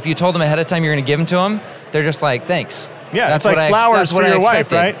things, but if you told them ahead of time you're going to give them to them, they're just like, thanks. Yeah, that's like flowers for your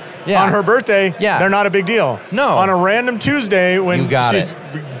wife, right? Yeah. On her birthday, they're not a big deal. No. On a random Tuesday when she's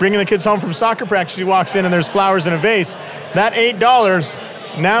bringing the kids home from soccer practice, she walks in and there's flowers in a vase. That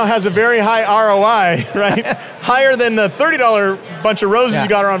 $8 now has a very high ROI, right? Higher than the $30 bunch of roses you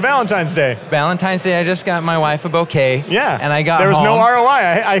got her on Valentine's Day. Valentine's Day, I just got my wife a bouquet. Yeah. And I got There was home. no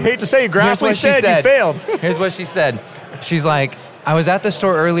ROI. I hate to say, Grafly said you failed. Here's what she said. She's like, I was at the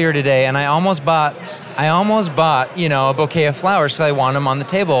store earlier today and I almost bought, a bouquet of flowers because I want them on the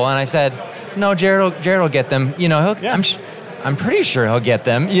table. And I said, no, Jared will get them. I'm pretty sure he'll get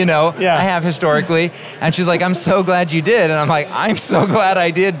them, I have historically. And she's like, I'm so glad you did. And I'm like, I'm so glad I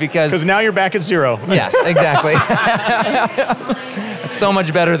did because now you're back at 0. Yes, exactly. It's so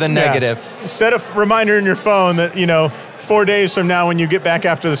much better than negative. Set a reminder in your phone that, 4 days from now when you get back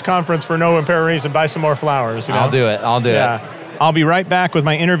after this conference for no apparent reason, buy some more flowers. I'll do it. I'll be right back with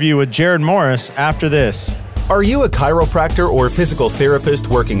my interview with Jared Morris after this. Are you a chiropractor or physical therapist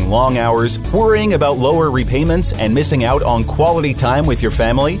working long hours, worrying about lower repayments and missing out on quality time with your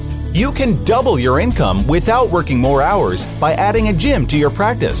family? You can double your income without working more hours by adding a gym to your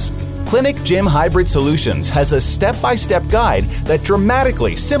practice. Clinic Gym Hybrid Solutions has a step-by-step guide that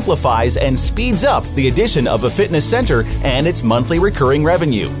dramatically simplifies and speeds up the addition of a fitness center and its monthly recurring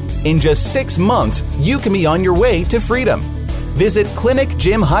revenue. In just 6 months, you can be on your way to freedom. Visit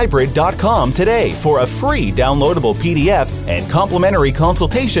clinicgymhybrid.com today for a free downloadable PDF and complimentary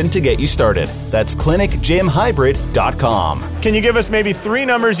consultation to get you started. That's clinicgymhybrid.com. Can you give us maybe 3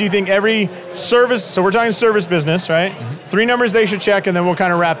 numbers you think every service, so we're talking service business, right? 3 numbers they should check, and then we'll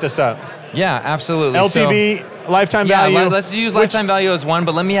kind of wrap this up. Yeah, absolutely. LTV, lifetime value. Yeah, let's use lifetime value as 1,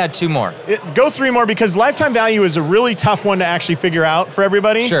 but let me add 2 more. Go 3 more, because lifetime value is a really tough one to actually figure out for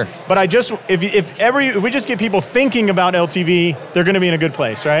everybody. Sure. But if we just get people thinking about LTV, they're going to be in a good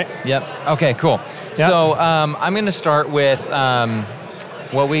place, right? Yep. Okay, cool. Yep. So I'm going to start with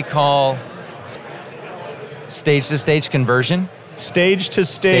what we call stage-to-stage conversion.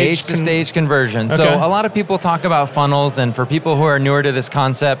 Stage-to-stage conversion. Okay. So a lot of people talk about funnels, and for people who are newer to this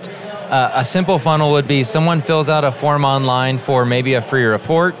concept, a simple funnel would be someone fills out a form online for maybe a free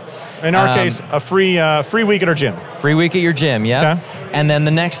report. In our case, a free week at our gym. Free week at your gym, yeah. Okay. And then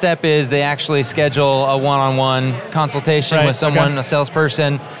the next step is they actually schedule a one-on-one consultation with someone, a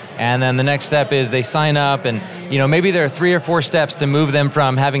salesperson. And then the next step is they sign up, and maybe there are 3 or 4 steps to move them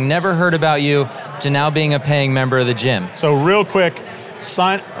from having never heard about you to now being a paying member of the gym. So real quick, fill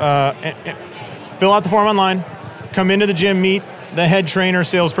out the form online, come into the gym, meet the head trainer,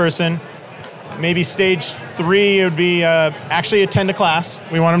 salesperson. Maybe stage 3 would be actually attend a class.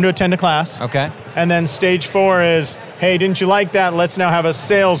 We want them to attend a class. Okay. And then stage 4 is, hey, didn't you like that? Let's now have a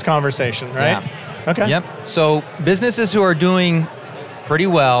sales conversation, right? Yeah. Okay. Yep. So businesses who are doing pretty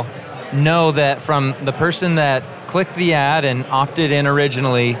well know that from the person that clicked the ad and opted in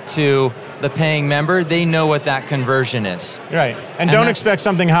originally to the paying member, they know what that conversion is. Right. And don't expect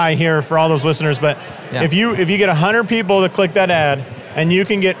something high here for all those listeners, but if you get 100 people to click that ad, and you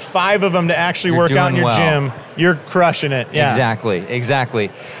can get 5 of them to actually work out in your gym, you're crushing it. Yeah. Exactly.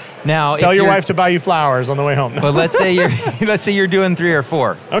 Now, tell your wife to buy you flowers on the way home. But let's say you're doing 3 or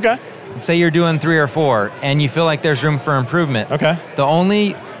 4. Okay. Let's say you're doing 3 or 4, and you feel like there's room for improvement. Okay. The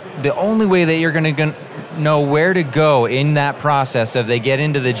only way that you're going to know where to go in that process of they get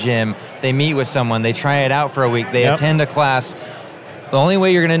into the gym, they meet with someone, they try it out for a week, they attend a class. The only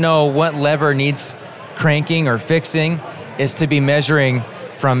way you're going to know what lever needs cranking or fixing is to be measuring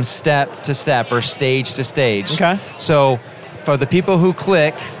from step to step or stage to stage. Okay. So for the people who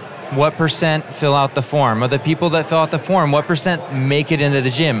click, what % fill out the form? Of the people that fill out the form, what % make it into the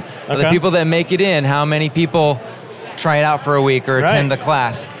gym? Of the people that make it in, how many people try it out for a week or attend the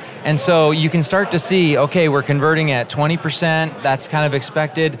class? And so you can start to see, okay, we're converting at 20%. That's kind of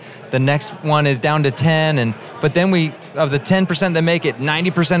expected. The next one is down to 10, but then of the 10% that make it,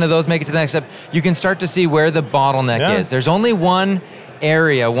 90% of those make it to the next step. You can start to see where the bottleneck is. There's only one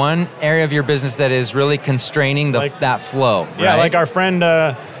area of your business that is really constraining that flow. Yeah, right? like our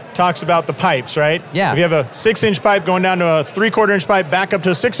friend talks about the pipes, right? Yeah. If you have a 6-inch pipe going down to a 3/4-inch pipe, back up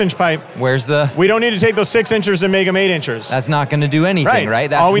to a 6-inch pipe. We don't need to take those 6 inches and make them 8 inches. That's not going to do anything, right?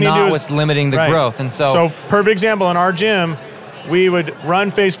 That's all we not need to do what's limiting the growth. And so perfect example, in our gym, we would run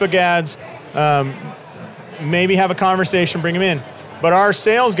Facebook ads, maybe have a conversation, bring them in. But our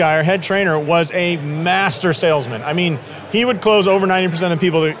sales guy, our head trainer, was a master salesman. I mean, he would close over 90% of the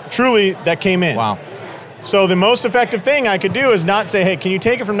people that came in. Wow. So the most effective thing I could do is not say, hey, can you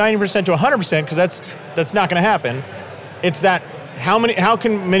take it from 90% to 100%, because that's not going to happen. It's that how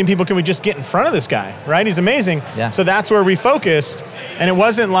many people can we just get in front of this guy, right? He's amazing. Yeah. So that's where we focused, and it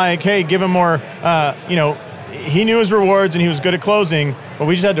wasn't like, hey, give him more, he knew his rewards and he was good at closing, but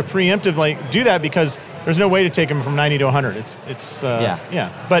we just had to preemptively do that because there's no way to take him from 90 to 100. Yeah.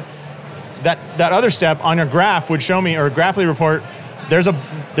 But that other step on your graph would show me, or a Graphly report, there's a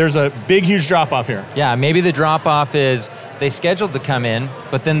big, huge drop-off here. Yeah, maybe the drop-off is they scheduled to come in,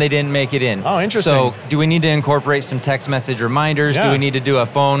 but then they didn't make it in. Oh, interesting. So do we need to incorporate some text message reminders? Yeah. Do we need to do a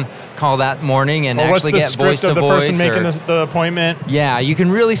phone call that morning and or actually get voice to voice? What's the script of the person making the appointment? Yeah, you can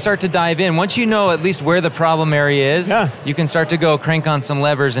really start to dive in. Once you know at least where the problem area is, you can start to go crank on some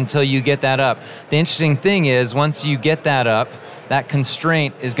levers until you get that up. The interesting thing is, once you get that up, that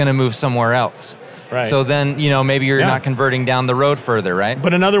constraint is going to move somewhere else. Right. So then, maybe you're not converting down the road further, right?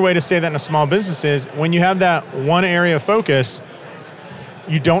 But another way to say that in a small business is, when you have that one area of focus,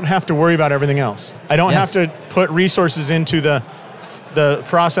 you don't have to worry about everything else. I don't have to put resources into the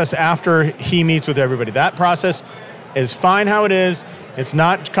process after he meets with everybody. That process is fine how it is. It's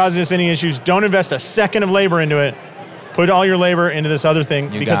not causing us any issues. Don't invest a second of labor into it. Put all your labor into this other thing,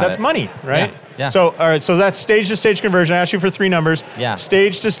 because that's money, right? Yeah. So, all right, so that's stage-to-stage conversion. I asked you for 3 numbers. Yeah.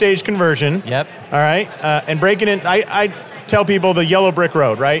 Stage-to-stage conversion. Yep. All right, and breaking it, tell people the yellow brick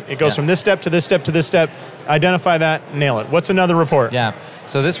road, right? It goes from this step to this step to this step. Identify that, nail it. What's another report? Yeah.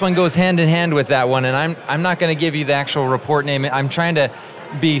 So this one goes hand in hand with that one, and I'm not going to give you the actual report name. I'm trying to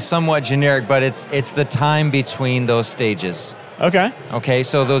be somewhat generic, but it's the time between those stages. Okay,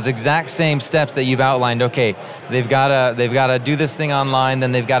 so those exact same steps that you've outlined, okay, they've got to do this thing online,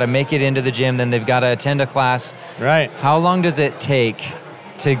 then they've got to make it into the gym, then they've got to attend a class. Right. How long does it take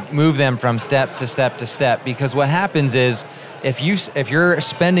to move them from step to step to step? Because what happens is if you're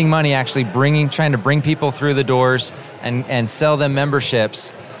spending money actually trying to bring people through the doors and sell them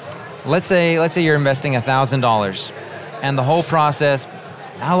memberships, let's say you're investing $1,000 and the whole process,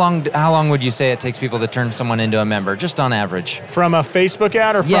 how long would you say it takes people to turn someone into a member, just on average? From a Facebook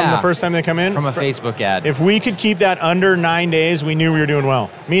ad or from the first time they come in? From a Facebook ad. If we could keep that under 9 days, we knew we were doing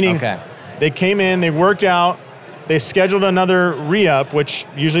well. Meaning they came in, they worked out, they scheduled another re-up, which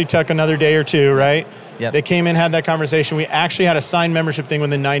usually took another day or two, right? Yep. They came in, had that conversation. We actually had a signed membership thing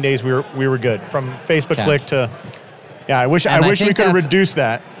within 9 days. We were good. From Facebook click to, I wish we could have reduced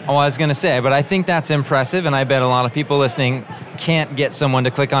that. Oh, I was going to say, but I think that's impressive, and I bet a lot of people listening can't get someone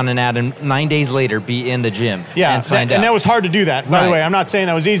to click on an ad and 9 days later be in the gym and signed up. And that was hard to do that. By the way, I'm not saying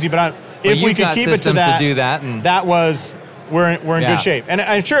that was easy, but if we could keep it to that, that was, we're in good shape. And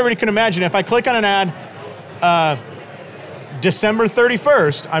I'm sure everybody can imagine if I click on an ad, December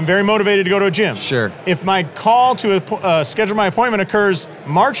 31st, I'm very motivated to go to a gym. Sure. If my call to schedule my appointment occurs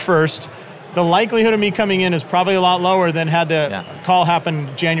March 1st, the likelihood of me coming in is probably a lot lower than had the call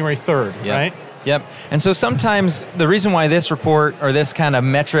happen January 3rd, right? Yep. And so sometimes the reason why this report or this kind of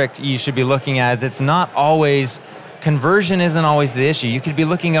metric you should be looking at is it's not always, conversion isn't always the issue. You could be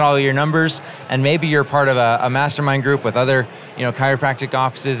looking at all your numbers and maybe you're part of a mastermind group with other, chiropractic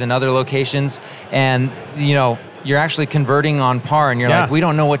offices and other locations, and, you're actually converting on par and you're like, we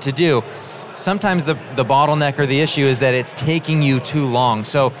don't know what to do. Sometimes the bottleneck or the issue is that it's taking you too long.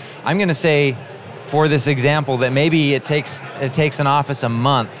 So I'm going to say, for this example, that maybe it takes an office a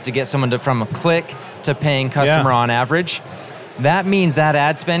month to get someone from a click to paying customer on average. That means that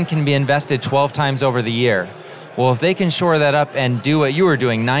ad spend can be invested 12 times over the year. Well, if they can shore that up and do what you were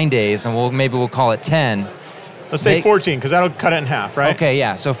doing 9 days, and maybe we'll call it 10. Let's say 14, because that'll cut it in half, right? Okay,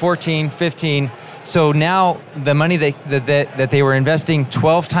 yeah. So 14, 15. So now the money that they were investing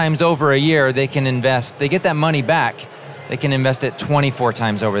 12 times over a year, they get that money back. They can invest it 24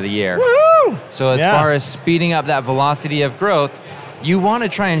 times over the year. Woo! So as far as speeding up that velocity of growth, you want to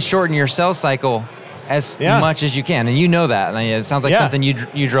try and shorten your sales cycle as much as you can. And you know that. I mean, it sounds like something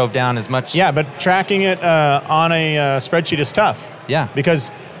you drove down as much. Yeah, but tracking it on a spreadsheet is tough. Yeah.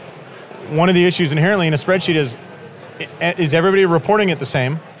 Because one of the issues inherently in a spreadsheet is everybody reporting it the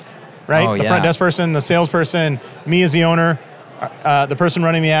same, right? Oh, the front desk person, the salesperson, me as the owner, the person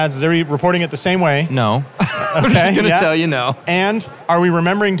running the ads, is everybody reporting it the same way? No. Okay, I'm going to tell you no. And are we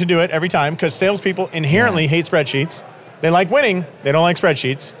remembering to do it every time? Because salespeople inherently hate spreadsheets. They like winning. They don't like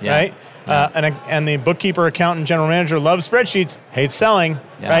spreadsheets, right? And the bookkeeper, accountant, general manager loves spreadsheets, hates selling,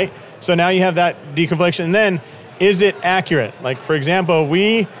 right? So now you have that deconfliction. And then, is it accurate? Like, for example,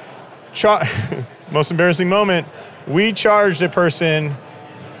 most embarrassing moment, we charged a person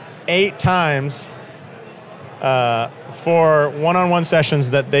 8 times for one-on-one sessions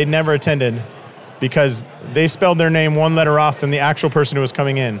that they never attended because they spelled their name one letter off than the actual person who was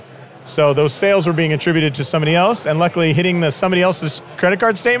coming in. So those sales were being attributed to somebody else, and luckily hitting somebody else's credit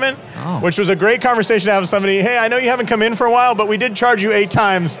card statement, which was a great conversation to have with somebody. Hey, I know you haven't come in for a while, but we did charge you 8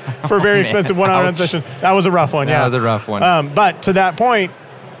 times for a very expensive one-on-one session. That was a rough one, That was a rough one. But to that point,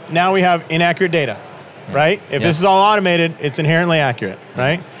 now we have inaccurate data, right? If this is all automated, it's inherently accurate,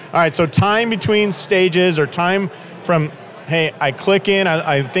 right? All right, so time between stages or time from, hey, I click in,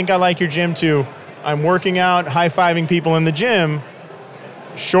 I think I like your gym, to I'm working out, high-fiving people in the gym,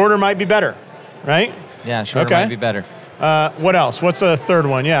 shorter might be better, right? Yeah, shorter might be better. What else? What's a third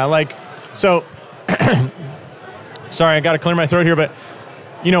one? Yeah, so, sorry, I got to clear my throat here, but,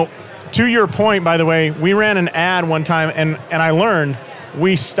 to your point, by the way, we ran an ad one time, and I learned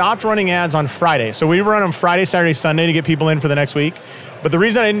we stopped running ads on Friday. So we run them Friday, Saturday, Sunday to get people in for the next week. But the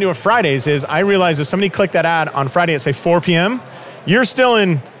reason I didn't do it Fridays is I realized if somebody clicked that ad on Friday at, say, 4 p.m., you're still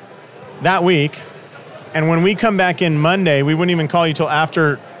in that week. And when we come back in Monday, we wouldn't even call you till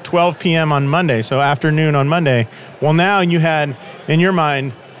after 12 p.m. on Monday, so afternoon on Monday. Well, now you had, in your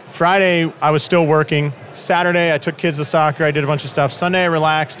mind, Friday, I was still working. Saturday, I took kids to soccer. I did a bunch of stuff. Sunday, I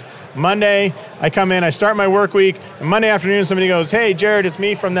relaxed. Monday, I come in, I start my work week. And Monday afternoon, somebody goes, hey, Jared, it's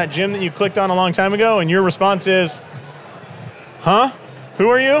me from that gym that you clicked on a long time ago. And your response is, huh? Who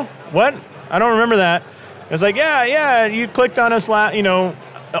are you? What? I don't remember that. It's like, yeah, you clicked on us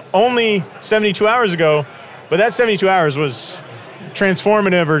only 72 hours ago. But that 72 hours was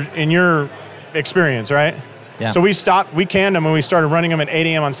transformative in your experience, right? Yeah. So we canned them, and we started running them at 8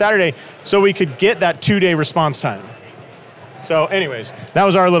 a.m. on Saturday so we could get that 2-day response time. So anyways, that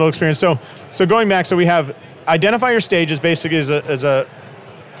was our little experience. So going back, so we have identify your stages basically is a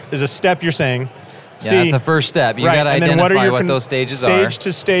step you're saying. Yeah, that's the first step. You got to identify what those stages are.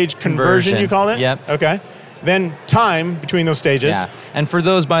 Stage-to-stage conversion, you call it? Yep. Okay. Then time between those stages. Yeah. And for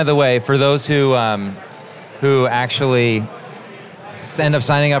those, by the way, who actually end up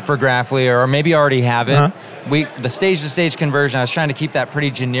signing up for Graphly or maybe already have it, the stage-to-stage conversion, I was trying to keep that pretty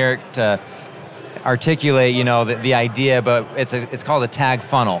generic to articulate, the idea, but it's called a tag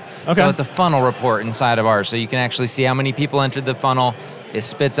funnel. Okay. So it's a funnel report inside of ours. So you can actually see how many people entered the funnel. It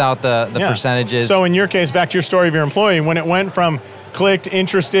spits out the percentages. So in your case, back to your story of your employee, when it went from clicked,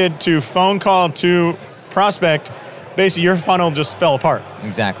 interested, to phone call, to prospect, basically your funnel just fell apart.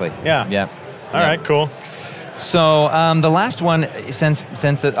 Exactly. Yeah. Yeah. All right, cool. So the last one,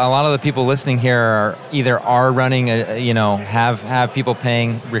 since a lot of the people listening here are running, have people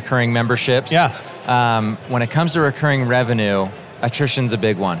paying recurring memberships. Yeah. When it comes to recurring revenue, attrition's a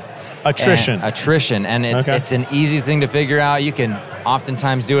big one. Attrition, and it's an easy thing to figure out. You can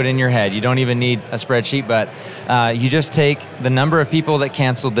oftentimes do it in your head. You don't even need a spreadsheet, but you just take the number of people that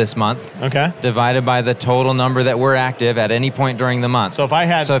canceled this month, divided by the total number that were active at any point during the month. So if I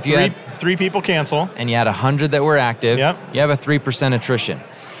had three people cancel, and you had 100 that were active, you have a 3% attrition.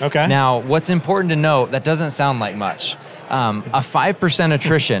 Okay. Now, what's important to note, that doesn't sound like much. A 5%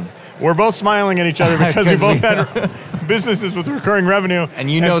 attrition. We're both smiling at each other because we both had businesses with recurring revenue. And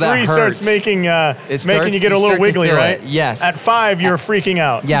that 3 hurts. starts making you get a little wiggly, right? Yes. At 5, you're freaking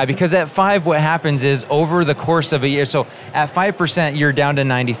out. Yeah, because at 5, what happens is over the course of a year, so at 5%, you're down to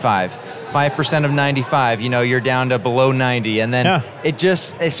 95. 5% of 95, you're down to below 90. And then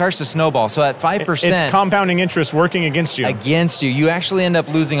it starts to snowball. So at 5%. It's compounding interest working against you. You actually end up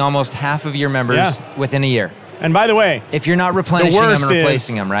losing almost half of your members within a year. And by the way, if you're not replenishing them and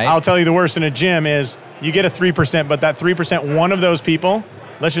replacing them, right? I'll tell you the worst in a gym is you get a 3%, but that 3%, one of those people,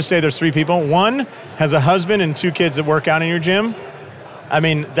 let's just say there's 3 people, one has a husband and 2 kids that work out in your gym. I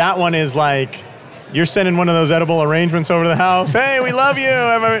mean, that one is like, you're sending one of those edible arrangements over to the house. Hey, we love you.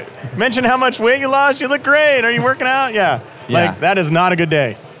 I mentioned how much weight you lost. You look great. Are you working out? Yeah. Like, that is not a good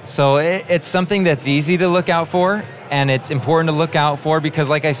day. So it's something that's easy to look out for. And it's important to look out for because,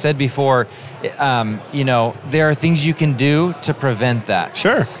 like I said before, there are things you can do to prevent that.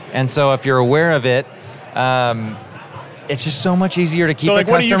 Sure. And so if you're aware of it, it's just so much easier to keep a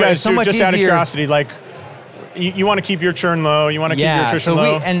customer. What do you guys do, just out of curiosity? Like, you want to keep your churn low, you want to keep your attrition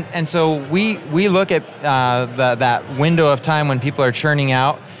low? So we look at that window of time when people are churning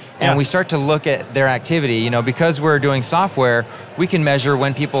out, and we start to look at their activity. Because we're doing software, we can measure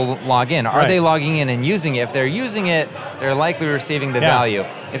when people log in. Are they logging in and using it? If they're using it, they're likely receiving the value.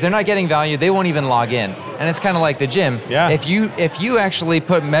 If they're not getting value, they won't even log in. And it's kind of like the gym. Yeah. If you actually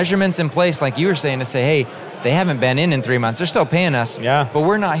put measurements in place, like you were saying, to say, hey, they haven't been in 3 months. They're still paying us. Yeah. But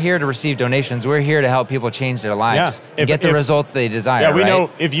we're not here to receive donations. We're here to help people change their lives and get the results they desire. Yeah, we know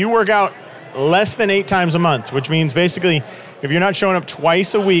if you work out less than 8 times a month, which means basically if you're not showing up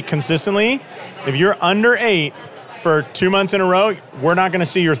twice a week consistently, if you're under 8 for 2 months in a row, we're not going to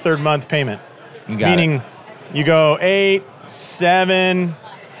see your 3rd month payment. Meaning you go 8, 7,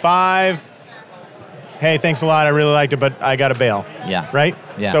 5. Hey, thanks a lot. I really liked it, but I got to bail. Yeah. Right?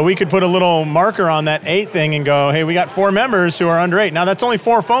 Yeah. So we could put a little marker on that 8 thing and go, hey, we got 4 members who are under 8. Now that's only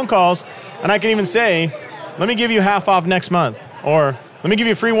 4 phone calls, and I can even say, let me give you half off next month, or let me give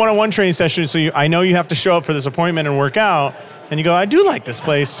you a free one-on-one training session so I know you have to show up for this appointment and work out. And you go, I do like this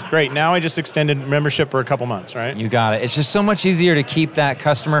place. Great. Now I just extended membership for a couple months, right? You got it. It's just so much easier to keep that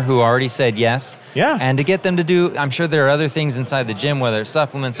customer who already said yes. Yeah. And to get them to do, I'm sure there are other things inside the gym, whether it's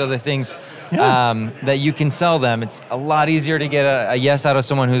supplements, other things that you can sell them. It's a lot easier to get a yes out of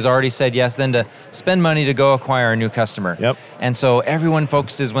someone who's already said yes than to spend money to go acquire a new customer. Yep. And so everyone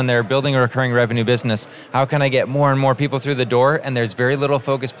focuses when they're building a recurring revenue business, how can I get more and more people through the door? And there's very little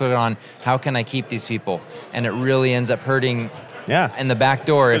focus put on how can I keep these people? And it really ends up hurting in the back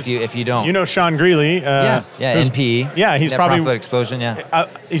door if you don't. You know Sean Greeley. NPE. Yeah, he's Net probably Profit Explosion. Yeah,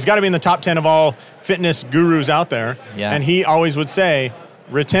 he's got to be in the top 10 of all fitness gurus out there. Yeah. And he always would say,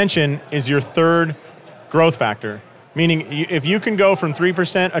 retention is your 3rd growth factor. Meaning, if you can go from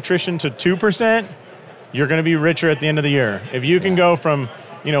 3% attrition to 2%, you're going to be richer at the end of the year. If you can go from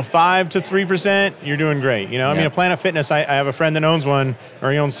 5 to 3%, you're doing great. I mean, at Planet Fitness, I have a friend that owns one,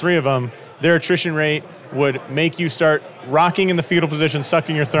 or he owns 3 of them. Their attrition rate would make you start rocking in the fetal position,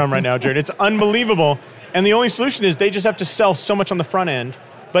 sucking your thumb right now, Jared. It's unbelievable. And the only solution is they just have to sell so much on the front end.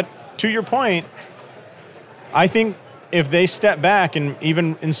 But to your point, I think if they step back and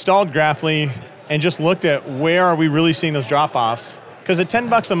even installed Graphley and just looked at where are we really seeing those drop-offs, because at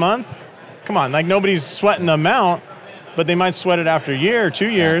 $10 a month, come on, like nobody's sweating the amount, but they might sweat it after a year or 2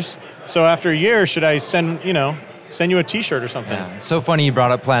 years. So after a year, should I send you a t-shirt or something? Yeah. It's so funny you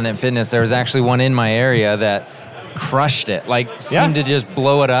brought up Planet Fitness. There was actually one in my area that crushed it, seemed to just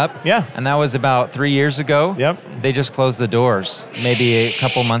blow it up. Yeah. And that was about 3 years ago. Yep. They just closed the doors maybe a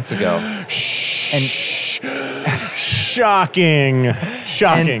couple months ago. And Shocking.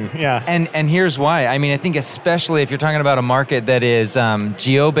 Yeah. And here's why. I mean, I think especially if you're talking about a market that is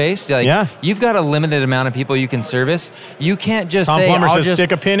geo-based, you've got a limited amount of people you can service. You can't just Tom say, Plummer I'll says just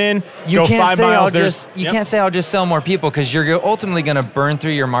stick a pin in, you go can't 5 say miles. You can't say I'll just sell more people, because you're ultimately going to burn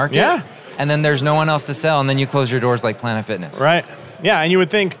through your market. Yeah. And then there's no one else to sell, and then you close your doors like Planet Fitness. Right. Yeah, and you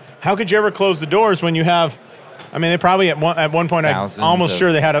would think, how could you ever close the doors when you have, I mean, they probably at one point, I'm almost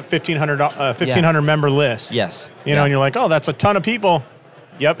sure they had a 1,500 member list. Yes. And you're like, oh, that's a ton of people.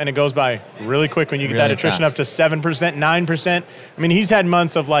 Yep, and it goes by really quick when you get that attrition up to 7%, 9%. I mean, he's had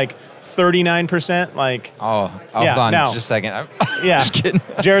months of 39%. Hold on just a second. Just kidding.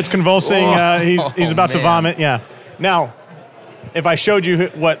 Jared's convulsing. He's about to vomit. Yeah. Now, if I showed you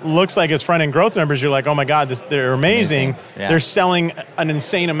what looks like his front-end growth numbers, you're like, oh my God, they're amazing. Yeah. They're selling an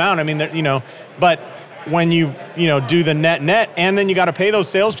insane amount. I mean, but when you do the net, and then you got to pay those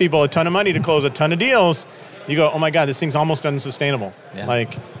salespeople a ton of money to close a ton of deals, you go, oh my God, this thing's almost unsustainable.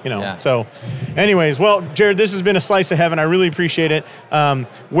 Yeah. So anyways, well, Jared, this has been a slice of heaven. I really appreciate it.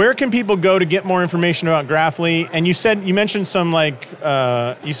 Where can people go to get more information about Graphley? And you mentioned some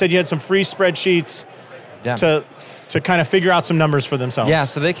you said you had some free spreadsheets to kind of figure out some numbers for themselves. Yeah,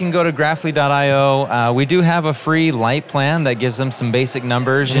 so they can go to Graphley.io. We do have a free light plan that gives them some basic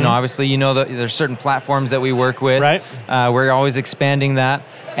numbers. Mm-hmm. Obviously, that there's certain platforms that we work with. Right. We're always expanding that.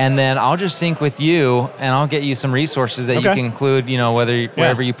 And then I'll just sync with you, and I'll get you some resources that you can include, wherever you put this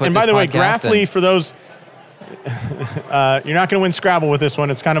podcast. And by the way, Graphley, for those, you're not going to win Scrabble with this one.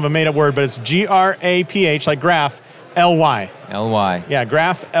 It's kind of a made-up word, but it's Graph, like graph, Ly. Ly. Yeah,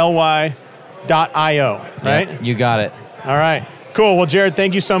 Graph.ly.io, right? Yep, you got it. All right. Cool. Well, Jared,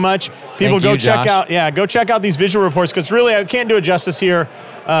 thank you so much. People, go check out these visual reports, because really I can't do it justice here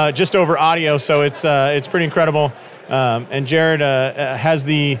just over audio, so it's pretty incredible. And Jared has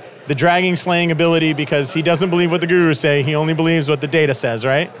the dragging slaying ability, because he doesn't believe what the gurus say. He only believes what the data says,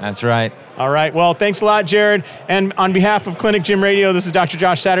 right? That's right. All right. Well, thanks a lot, Jared. And on behalf of Clinic Gym Radio, this is Dr.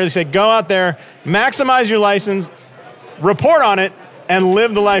 Josh Satterley. Say, go out there, maximize your license, report on it, and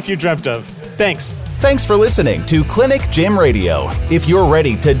live the life you dreamt of. Thanks. Thanks for listening to Clinic Gym Radio. If you're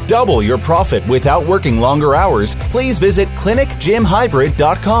ready to double your profit without working longer hours, please visit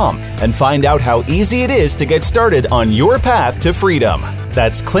clinicgymhybrid.com and find out how easy it is to get started on your path to freedom.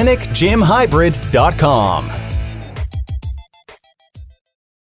 That's clinicgymhybrid.com.